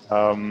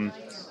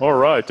 All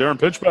right, Darren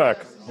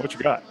Pinchback, what you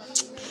got?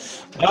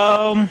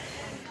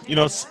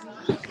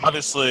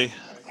 Obviously,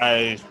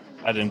 I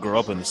didn't grow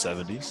up in the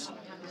 70s,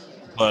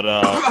 but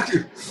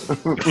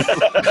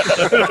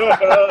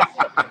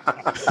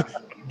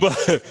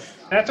but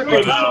that's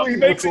okay. He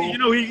makes it.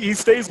 He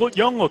stays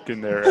young looking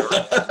there.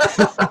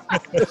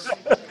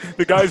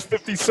 The guy's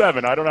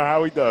 57. I don't know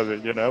how he does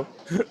it.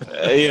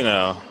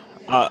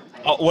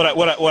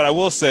 What I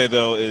will say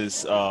though is,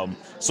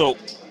 so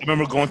I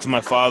remember going to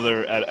my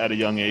father at a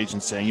young age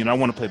and saying, I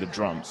want to play the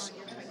drums,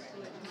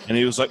 and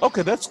he was like,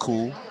 okay, that's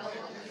cool.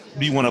 What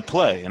do you want to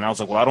play? And I was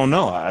like, well, I don't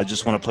know. I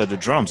just want to play the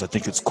drums. I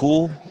think it's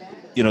cool.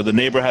 the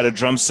neighbor had a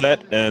drum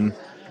set, and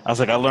I was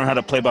like, I learned how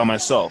to play by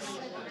myself.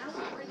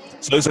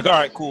 So he's like, all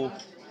right, cool.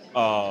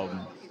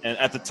 And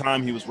at the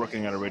time, he was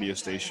working at a radio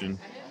station,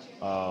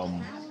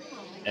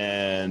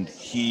 and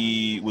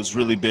he was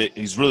really big.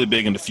 He's really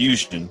big into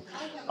fusion.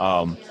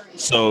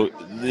 So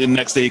the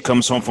next day, he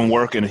comes home from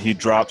work and he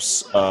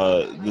drops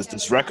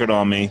this record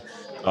on me.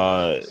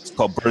 It's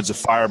called "Birds of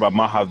Fire" by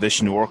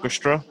Mahavishnu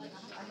Orchestra.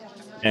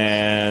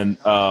 And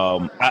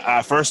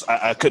at first,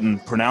 I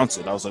couldn't pronounce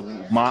it. I was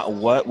like,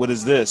 what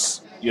is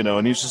this?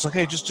 And he was just like,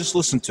 hey, just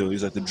listen to it.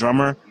 He's like, the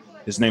drummer,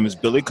 his name is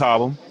Billy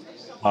Cobham.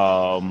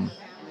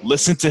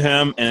 Listen to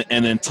him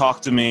and then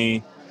talk to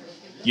me,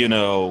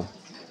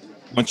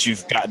 once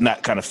you've gotten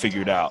that kind of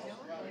figured out.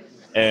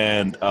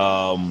 And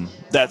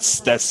that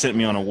sent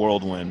me on a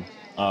whirlwind.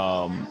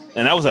 And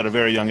that was at a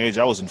very young age.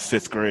 I was in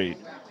 5th grade.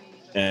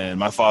 And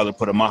my father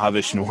put a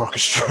Mahavishnu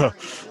Orchestra,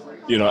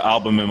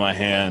 album in my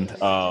hand.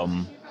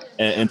 And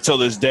until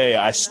this day,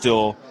 I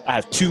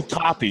have 2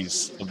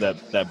 copies of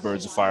that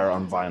Birds of Fire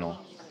on vinyl.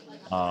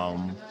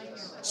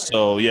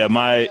 So yeah,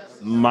 my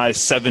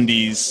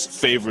 70s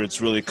favorites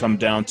really come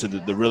down to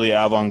the really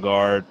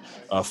avant-garde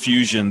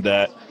fusion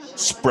that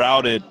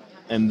sprouted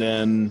and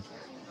then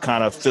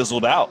kind of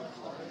fizzled out.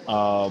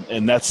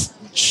 And that's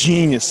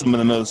genius, some of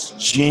the most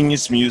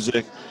genius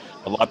music.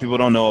 A lot of people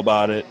don't know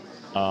about it.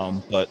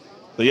 But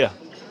yeah,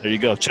 there you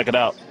go. Check it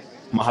out.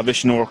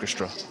 Mahavishnu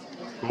Orchestra.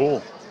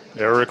 Cool.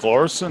 Eric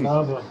Larsen.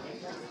 Love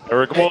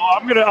Eric, well,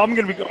 I'm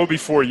gonna go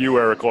before you,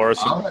 Eric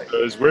Larsen, Right.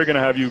 because we're gonna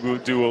have you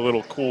do a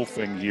little cool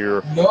thing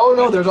here. No,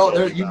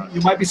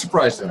 you might be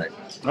surprised tonight.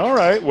 All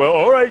right. Well,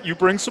 all right. You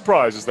bring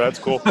surprises. That's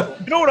cool.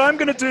 You know what I'm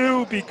going to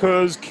do?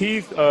 Because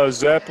Keith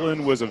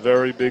Zeppelin was a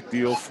very big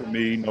deal for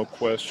me, no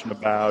question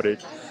about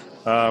it.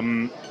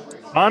 I'm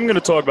going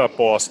to talk about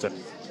Boston,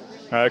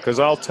 because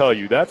I'll tell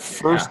you, that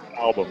first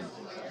album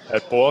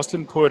that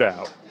Boston put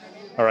out,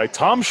 all right,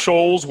 Tom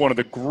Scholz, one of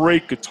the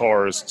great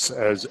guitarists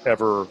has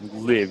ever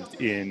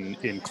lived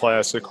in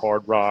classic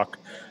hard rock,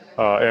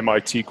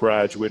 MIT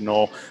graduate and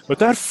all. But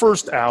that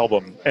first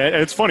album, and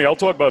it's funny, I'll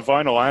talk about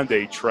vinyl and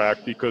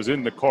 8-track, because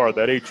in the car,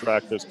 that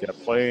 8-track just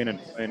kept playing and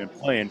playing and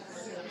playing.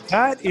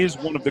 That is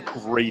one of the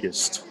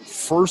greatest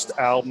first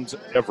albums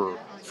ever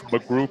from a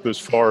group as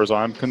far as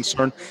I'm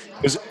concerned,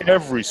 because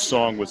every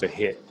song was a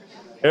hit.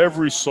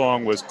 Every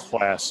song was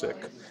classic.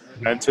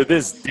 And to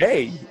this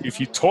day, if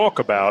you talk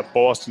about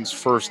Boston's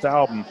first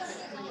album,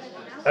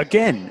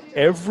 again,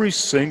 every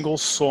single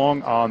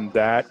song on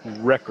that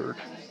record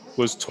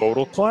was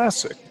total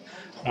classic.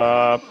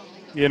 And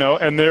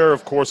there are,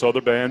 of course, other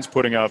bands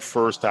putting out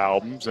first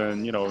albums,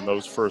 and, and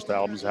those first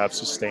albums have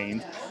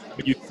sustained.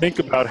 But you think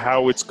about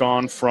how it's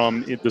gone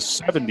from the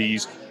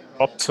 70s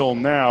up till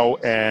now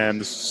and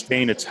the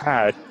sustain it's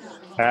had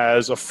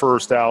as a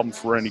first album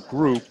for any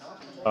group.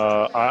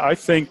 I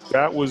think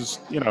that was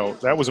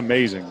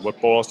amazing what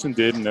Boston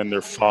did, and then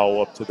their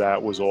follow-up to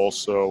that was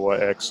also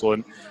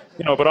excellent.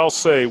 But I'll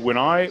say when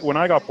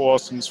I got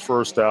Boston's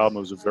first album,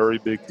 it was a very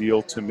big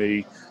deal to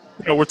me.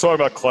 We're talking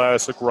about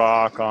classic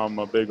rock. I'm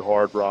a big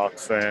hard rock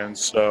fan,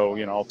 so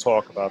I'll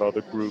talk about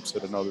other groups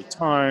at another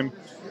time.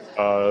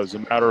 As a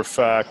matter of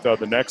fact,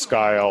 the next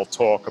guy I'll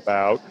talk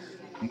about,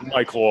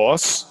 Mike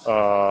Loss,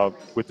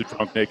 with the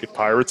Drunk Naked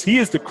Pirates. He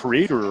is the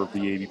creator of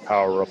the 80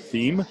 Power Up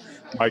theme.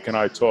 Mike and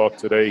I talked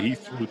today. He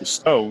threw the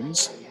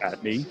Stones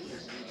at me,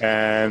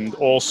 and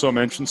also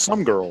mentioned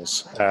Some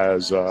Girls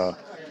as a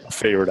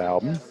favorite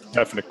album,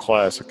 definite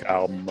classic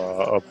album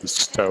of the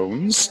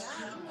Stones.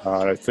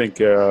 I think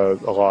a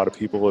lot of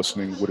people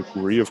listening would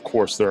agree. Of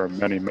course, there are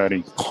many,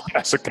 many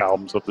classic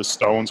albums of the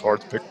Stones.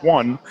 Hard to pick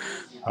one.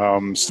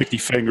 Sticky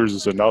Fingers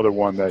is another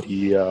one that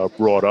he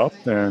brought up.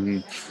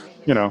 And,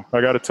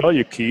 I got to tell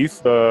you,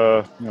 Keith,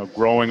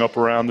 growing up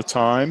around the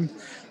time,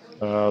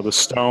 the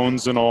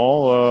Stones and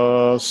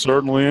all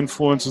certainly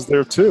influences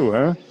there too,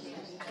 huh?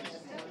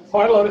 Oh,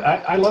 I love it.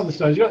 I love the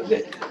Stones.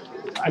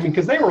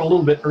 Because they were a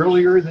little bit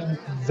earlier than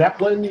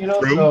Zeppelin,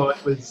 True. So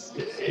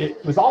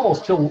it was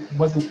almost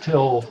wasn't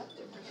till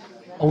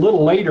a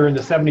little later in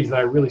the 70s that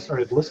I really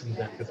started listening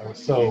to them, because I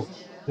was so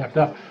stepped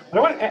up. But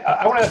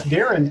I want to ask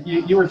Deron,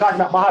 you were talking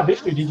about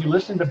Mahavishnu. Did you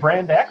listen to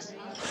Brand X?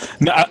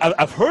 No,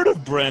 I've heard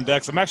of Brand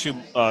X. I'm actually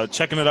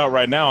checking it out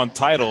right now on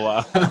Tidal.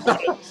 I'm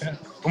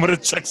going to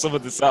check some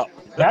of this out.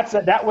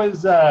 That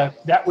was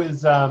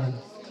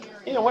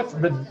what's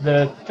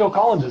the Phil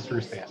Collins'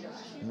 first band.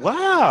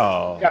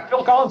 Wow. Yeah,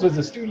 Phil Collins was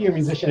a studio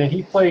musician, and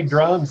he played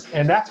drums,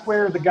 and that's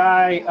where the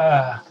guy,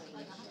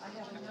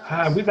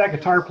 who's that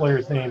guitar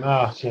player's name?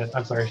 Oh, shit,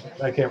 I'm sorry,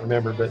 I can't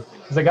remember, but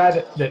it's a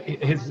guy that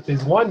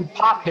his one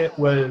pop hit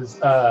was,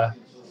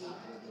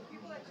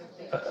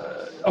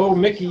 oh,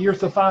 Mickey, you're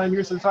so fine,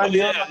 you're so fine, Oh,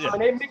 yeah. my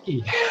name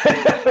Mickey.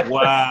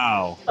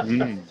 Wow. I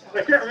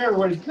can't remember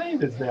what his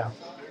name is now.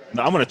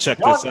 No, I'm going to check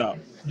this out.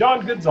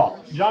 John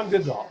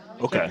Goodsall.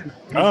 Okay.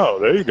 Oh,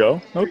 there you go.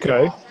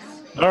 Okay.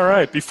 All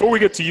right. Before we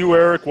get to you,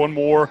 Eric, one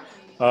more.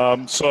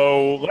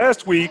 So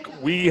last week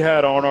we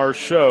had on our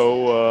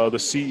show the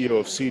CEO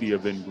of CEDIA,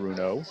 Vin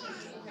Bruno,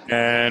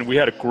 and we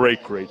had a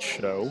great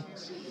show.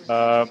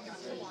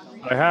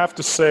 I have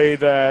to say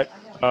that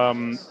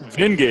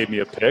Vin gave me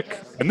a pick,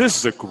 and this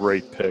is a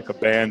great pick, a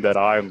band that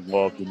I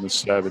loved in the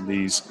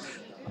 70s.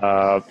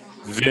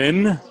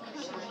 Vin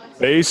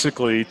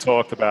basically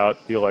talked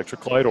about the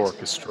Electric Light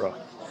Orchestra.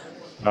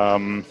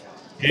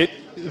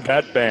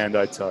 That band,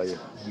 I tell you,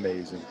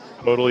 amazing,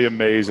 totally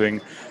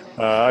amazing.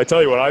 I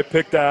tell you what, I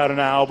picked out an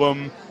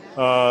album,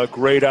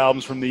 great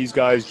albums from these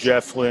guys,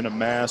 Jeff Flynn, a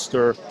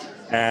master,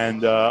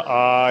 and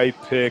I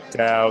picked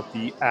out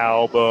the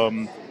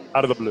album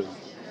Out of the Blue,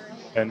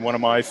 and one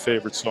of my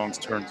favorite songs,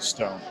 Turn to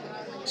Stone.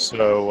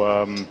 So,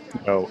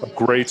 a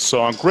great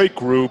song, great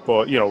group,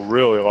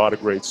 really a lot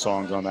of great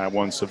songs on that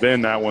one. So,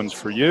 Vin, that one's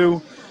for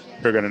you.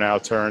 We're going to now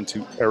turn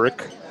to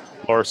Eric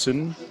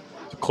Larsen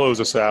to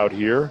close us out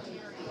here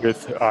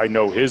with I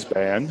Know His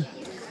Band.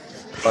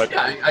 But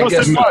yeah, I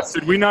guess Watts,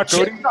 did we not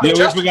go to Yeah,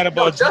 we forgot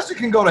about Justin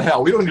can go to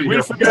hell. We don't need Did to we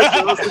hear forget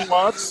Justin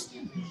Watts?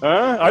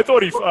 Huh? I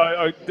thought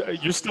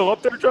you're still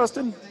up there,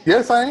 Justin?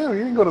 Yes, I am.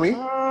 You can go to me.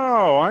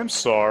 Oh, I'm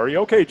sorry.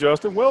 Okay,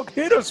 Justin. Well,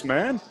 hit us,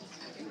 man.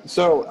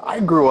 So I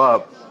grew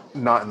up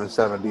not in the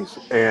 70s,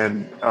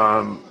 and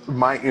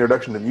my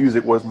introduction to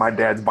music was my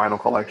dad's vinyl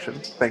collection,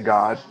 thank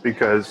God,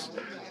 because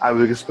I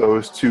was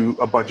exposed to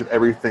a bunch of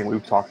everything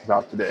we've talked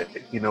about today.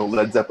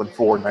 Led Zeppelin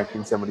 4,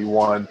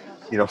 1971,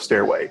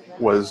 Stairway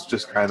was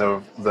just kind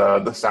of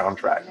the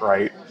soundtrack,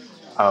 right?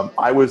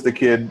 I was the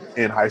kid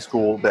in high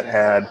school that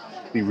had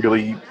the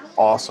really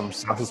awesome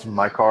sound system in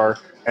my car,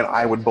 and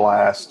I would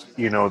blast,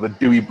 the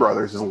Dewey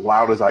Brothers as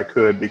loud as I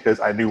could because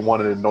I knew, one,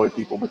 it annoyed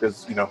people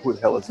because, who the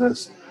hell is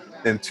this?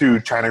 And two,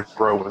 China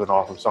Crow was an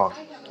awesome song.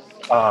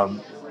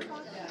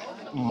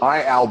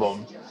 My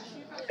album,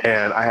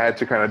 and I had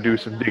to kind of do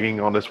some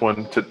digging on this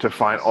one to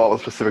find all the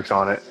specifics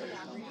on it,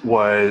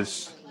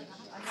 was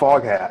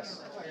Foghat.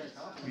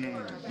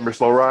 Remember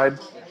Slow Ride?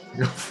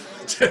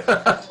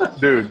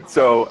 Dude,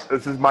 so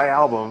this is my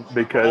album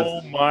because...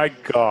 Oh my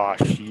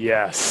gosh,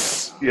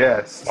 yes.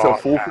 Yes. So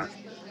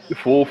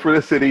Fool for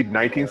the City,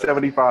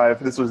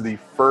 1975. This was the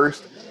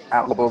first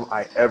album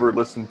I ever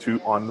listened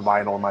to on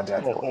vinyl in my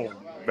dad's collection.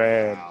 Oh,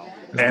 man.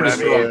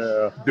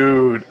 And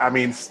dude,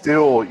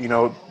 still,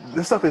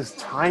 this stuff is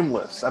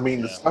timeless.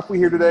 The stuff we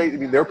hear today,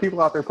 there are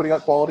people out there putting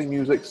out quality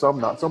music, some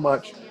not so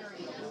much,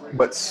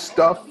 but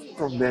stuff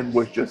from then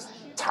was just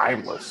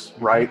timeless,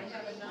 right?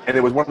 And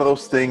it was one of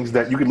those things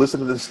that you could listen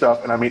to this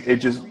stuff, and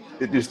it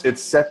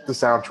set the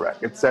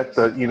soundtrack. It set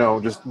the,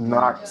 just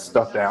knocked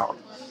stuff down.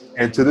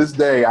 And to this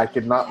day, I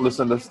cannot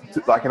listen to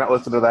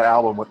that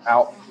album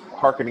without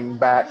hearkening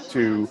back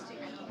to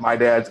my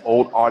dad's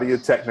old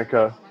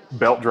Audio-Technica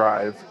belt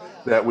drive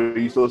that we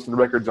used to listen to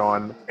records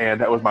on,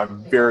 and that was my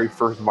very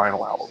first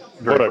vinyl album.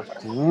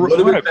 A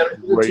little bit better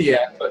than the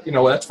TEAC, but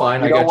that's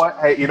fine. You know what?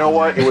 Hey, you know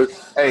what? It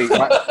was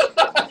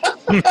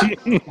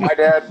my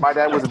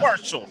dad was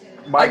partial.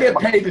 I get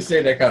paid to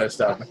say that kind of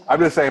stuff. I'm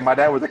just saying, my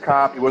dad was a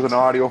cop. He was an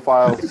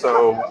audiophile,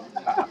 so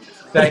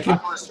thank you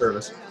for the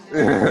service.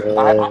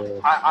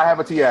 I have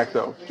a TEAC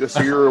though, just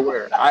so you're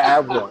aware. I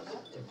have one.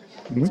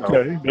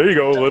 Okay, there you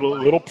go. A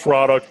little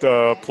product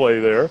play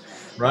there.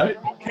 Right.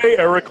 Okay,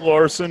 Eric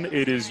Larsen,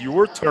 it is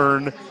your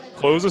turn.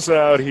 Close us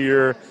out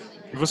here.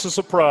 Give us a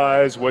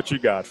surprise. What you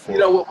got for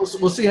us?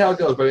 We'll see how it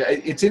goes. But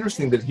it's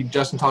interesting that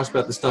Justin talks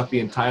about the stuff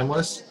being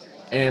timeless,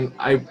 and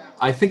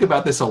I think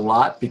about this a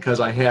lot because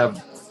I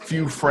have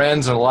few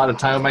friends and a lot of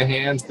time on my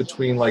hands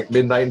between like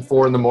midnight and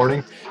 4 in the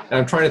morning, and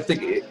I'm trying to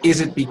think: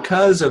 is it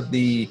because of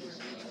the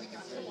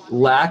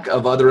lack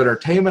of other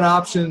entertainment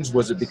options?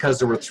 Was it because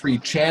there were 3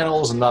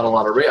 channels and not a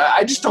lot of radio?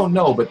 I just don't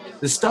know, but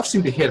the stuff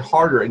seemed to hit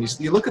harder. And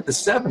you look at the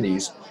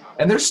 70s,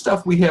 and there's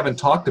stuff we haven't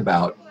talked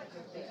about.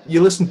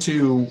 You listen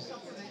to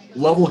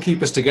Love Will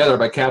Keep Us Together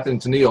by Captain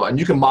Tennille, and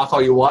you can mock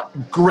all you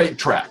want. Great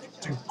track.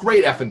 It's a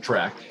great effing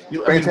track.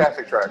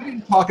 Fantastic track. We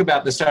didn't talk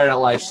about the Saturday Night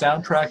Live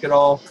soundtrack at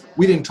all.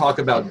 We didn't talk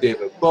about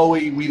David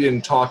Bowie. We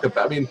didn't talk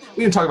about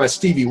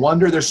Stevie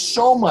Wonder. There's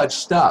so much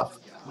stuff.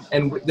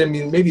 And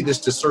maybe this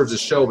just serves a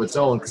show of its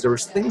own, because there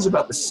was things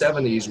about the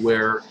 70s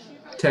where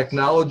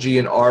technology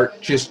and art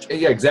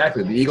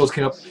exactly. The Eagles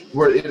came up,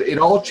 where it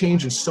all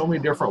changed in so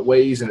many different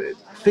ways, and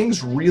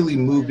things really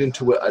moved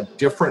into a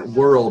different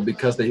world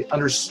because they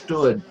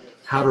understood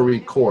how to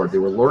record. They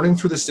were learning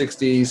through the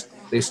 60s.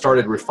 They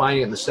started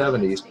refining it in the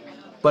 70s.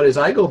 But as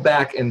I go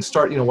back and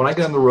start, when I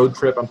get on the road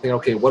trip, I'm thinking,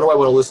 okay, what do I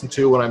want to listen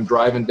to when I'm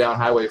driving down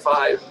Highway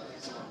 5?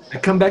 I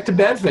come back to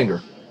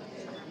Badfinger.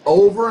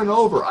 Over and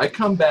over, I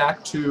come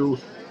back to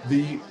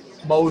the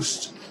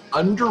most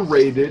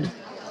underrated,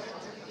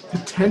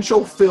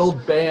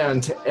 potential-filled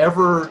band to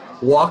ever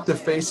walk the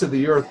face of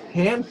the earth,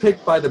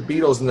 handpicked by the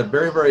Beatles in the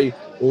very, very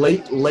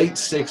late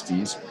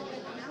 60s.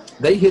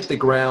 They hit the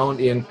ground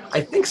in,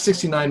 I think,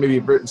 69,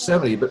 maybe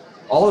 70, but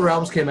all their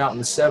albums came out in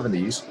the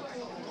 70s.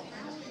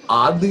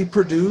 Oddly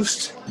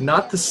produced,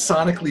 not the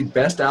sonically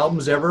best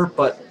albums ever,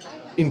 but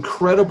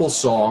incredible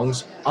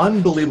songs,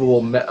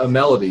 unbelievable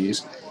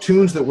melodies,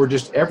 tunes that were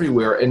just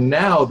everywhere, and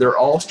now they're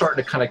all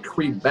starting to kind of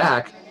creep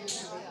back.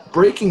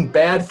 Breaking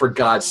Bad, for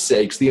God's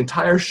sakes, the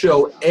entire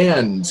show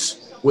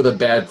ends with a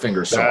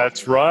Badfinger song.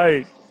 That's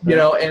right. You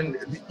know, and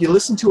you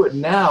listen to it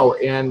now,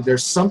 and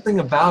there's something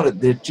about it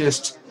that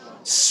just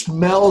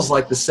smells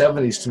like the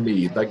 70s to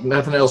me, like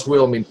nothing else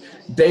will. I mean,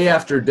 day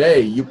after day,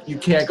 you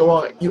can't go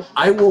on.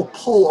 I will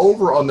pull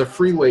over on the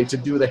freeway to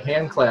do the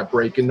hand clap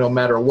break, and no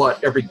matter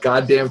what, every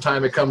goddamn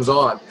time it comes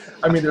on.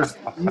 I mean,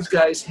 these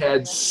guys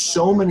had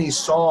so many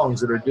songs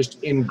that are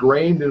just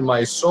ingrained in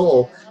my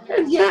soul,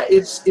 and yeah,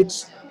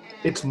 it's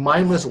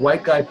mindless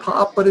white guy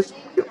pop, but it's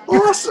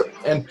awesome.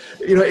 And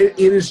you know, it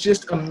is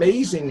just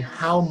amazing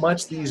how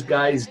much these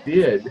guys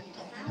did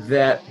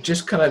that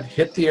just kind of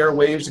hit the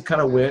airwaves and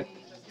kind of went.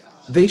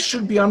 They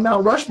should be on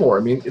Mount Rushmore.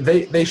 I mean,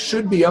 they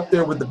should be up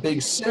there with the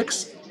big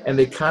six, and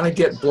they kind of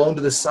get blown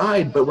to the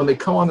side. But when they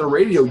come on the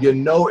radio, you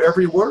know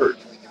every word.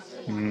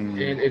 And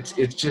it's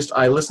just,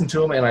 I listen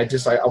to them, and I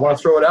want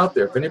to throw it out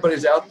there. If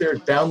anybody's out there,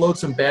 download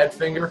some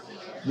Badfinger.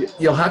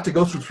 You'll have to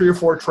go through 3 or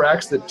 4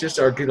 tracks that just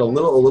are getting a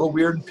little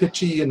weird and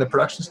pitchy, and the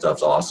production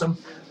stuff's awesome.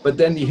 But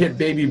then you hit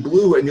Baby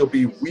Blue, and you'll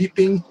be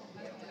weeping,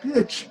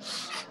 bitch.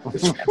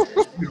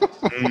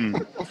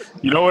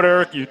 You know what,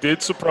 Eric? You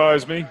did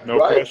surprise me. No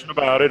question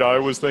about it. I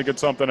was thinking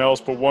something else,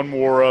 but one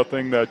more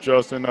thing that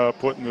Justin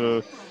put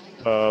in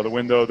the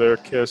window there.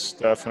 Kiss,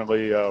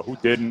 definitely. Who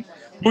didn't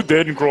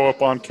grow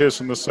up on Kiss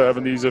in the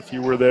 70s? If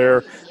you were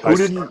there, I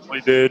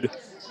certainly did.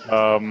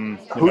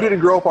 Who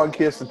didn't grow up on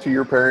Kiss and to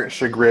your parents'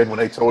 chagrin when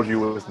they told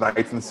you it was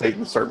Knights in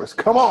Satan's service?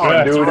 Come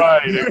on, dude. That's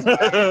right.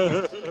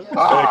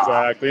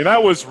 Exactly. And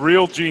that was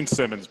real Gene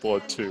Simmons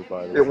blood, too,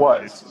 by the way. It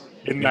was.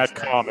 In that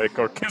comic,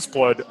 or Kiss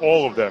blood,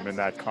 all of them in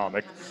that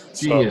comic.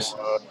 Genius.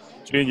 So,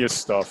 genius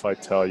stuff, I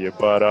tell you.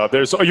 But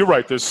you're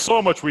right, there's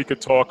so much we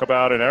could talk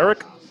about. And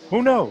Eric,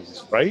 who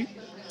knows, right?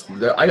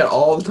 I got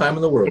all the time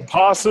in the world. The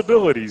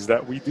possibilities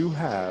that we do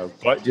have.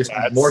 But just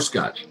more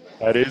scotch.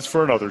 That is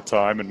for another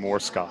time, and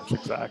more scotch,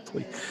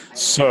 exactly.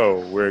 So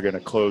we're going to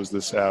close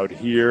this out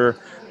here.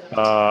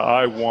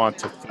 I want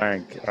to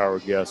thank our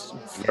guests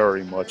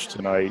very much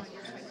tonight.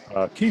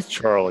 Keith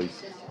Charley,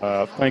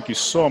 thank you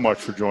so much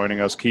for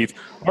joining us, Keith.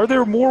 Are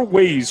there more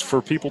ways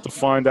for people to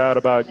find out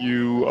about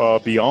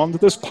you beyond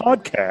this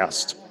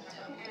podcast?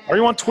 Are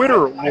you on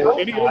Twitter or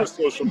any other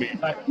social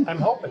media? I'm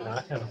hoping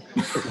not.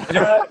 He's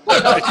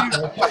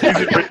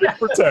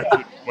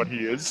protected, what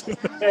he is.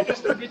 Yeah,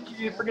 just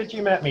forget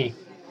you met me.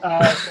 No,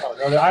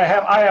 I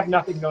have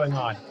nothing going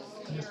on.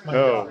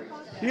 No,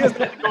 he has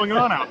nothing going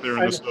on out there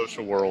in the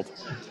social world.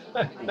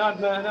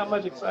 Not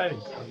much exciting.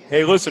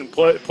 Hey, listen,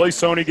 play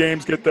Sony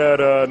games, get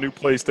that new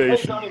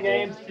PlayStation. Play Sony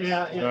games,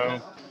 yeah.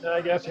 I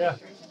guess, yeah.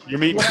 You're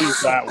meeting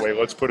Keith that way,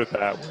 let's put it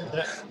that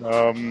way.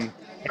 Yeah.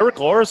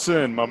 Eric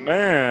Larsen, my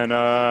man,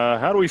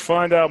 how do we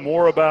find out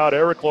more about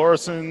Eric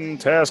Larsen,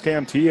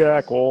 TASCAM,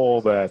 TEAC,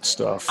 all that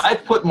stuff? I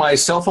put my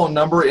cell phone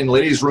number in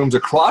ladies' rooms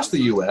across the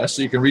U.S.,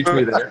 so you can reach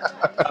me there.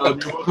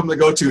 You're welcome to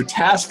go to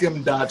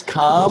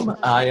tascam.com.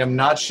 I am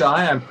not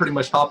shy. I'm pretty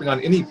much hopping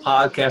on any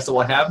podcast that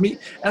will have me.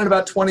 And in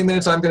about 20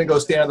 minutes, I'm going to go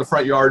stand in the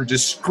front yard and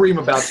just scream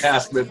about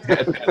TASCAM.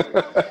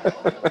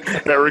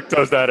 Eric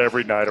does that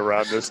every night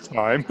around this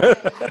time.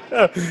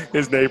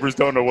 His neighbors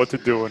don't know what to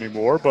do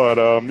anymore, but,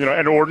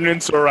 an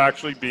ordinance are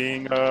actually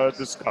being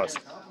discussed.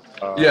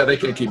 Yeah, they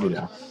can't keep me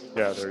down.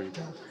 Yeah, there you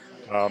go.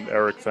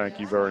 Eric,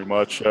 thank you very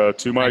much.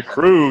 To my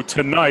crew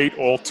tonight,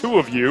 all 2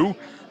 of you,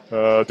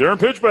 Darren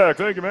Pinchback,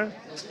 thank you, man.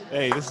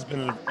 Hey, this has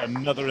been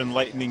another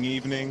enlightening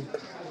evening.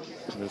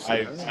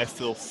 I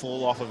feel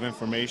full off of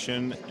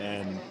information,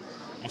 and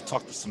I've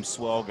talked to some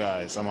swell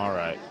guys. I'm all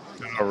right.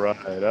 All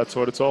right, that's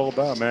what it's all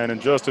about, man.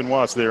 And Justin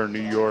Watts there in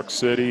New York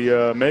City,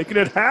 making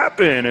it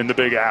happen in the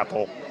Big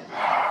Apple.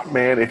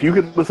 Man, if you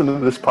could listen to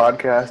this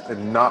podcast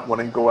and not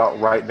want to go out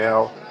right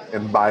now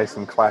and buy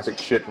some classic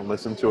shit and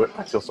listen to it,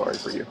 I feel sorry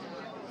for you.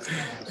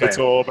 It's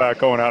all about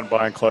going out and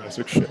buying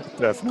classic shit. It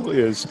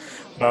definitely is.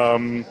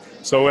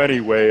 So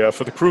anyway,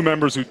 for the crew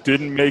members who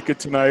didn't make it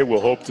tonight,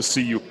 we'll hope to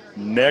see you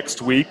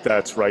next week.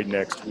 That's right,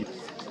 next week.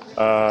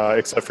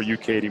 Except for you,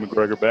 Katie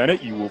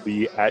McGregor-Bennett. You will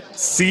be at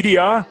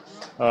CEDIA.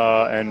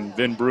 And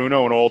Vin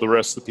Bruno and all the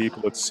rest of the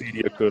people at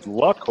CEDIA, good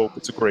luck. Hope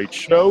it's a great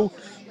show.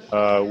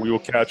 We will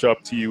catch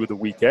up to you the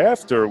week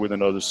after with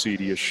another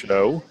CEDIA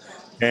show.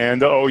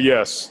 And, oh,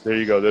 yes, there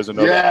you go. There's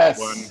another good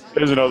one.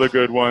 There's another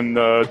good one,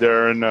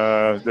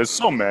 Darren. There's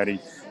so many.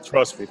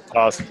 Trust me, the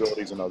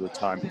possibilities another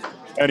time.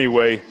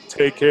 Anyway,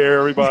 take care,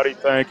 everybody.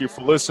 Thank you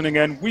for listening,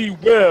 and we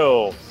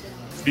will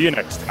see you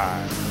next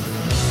time.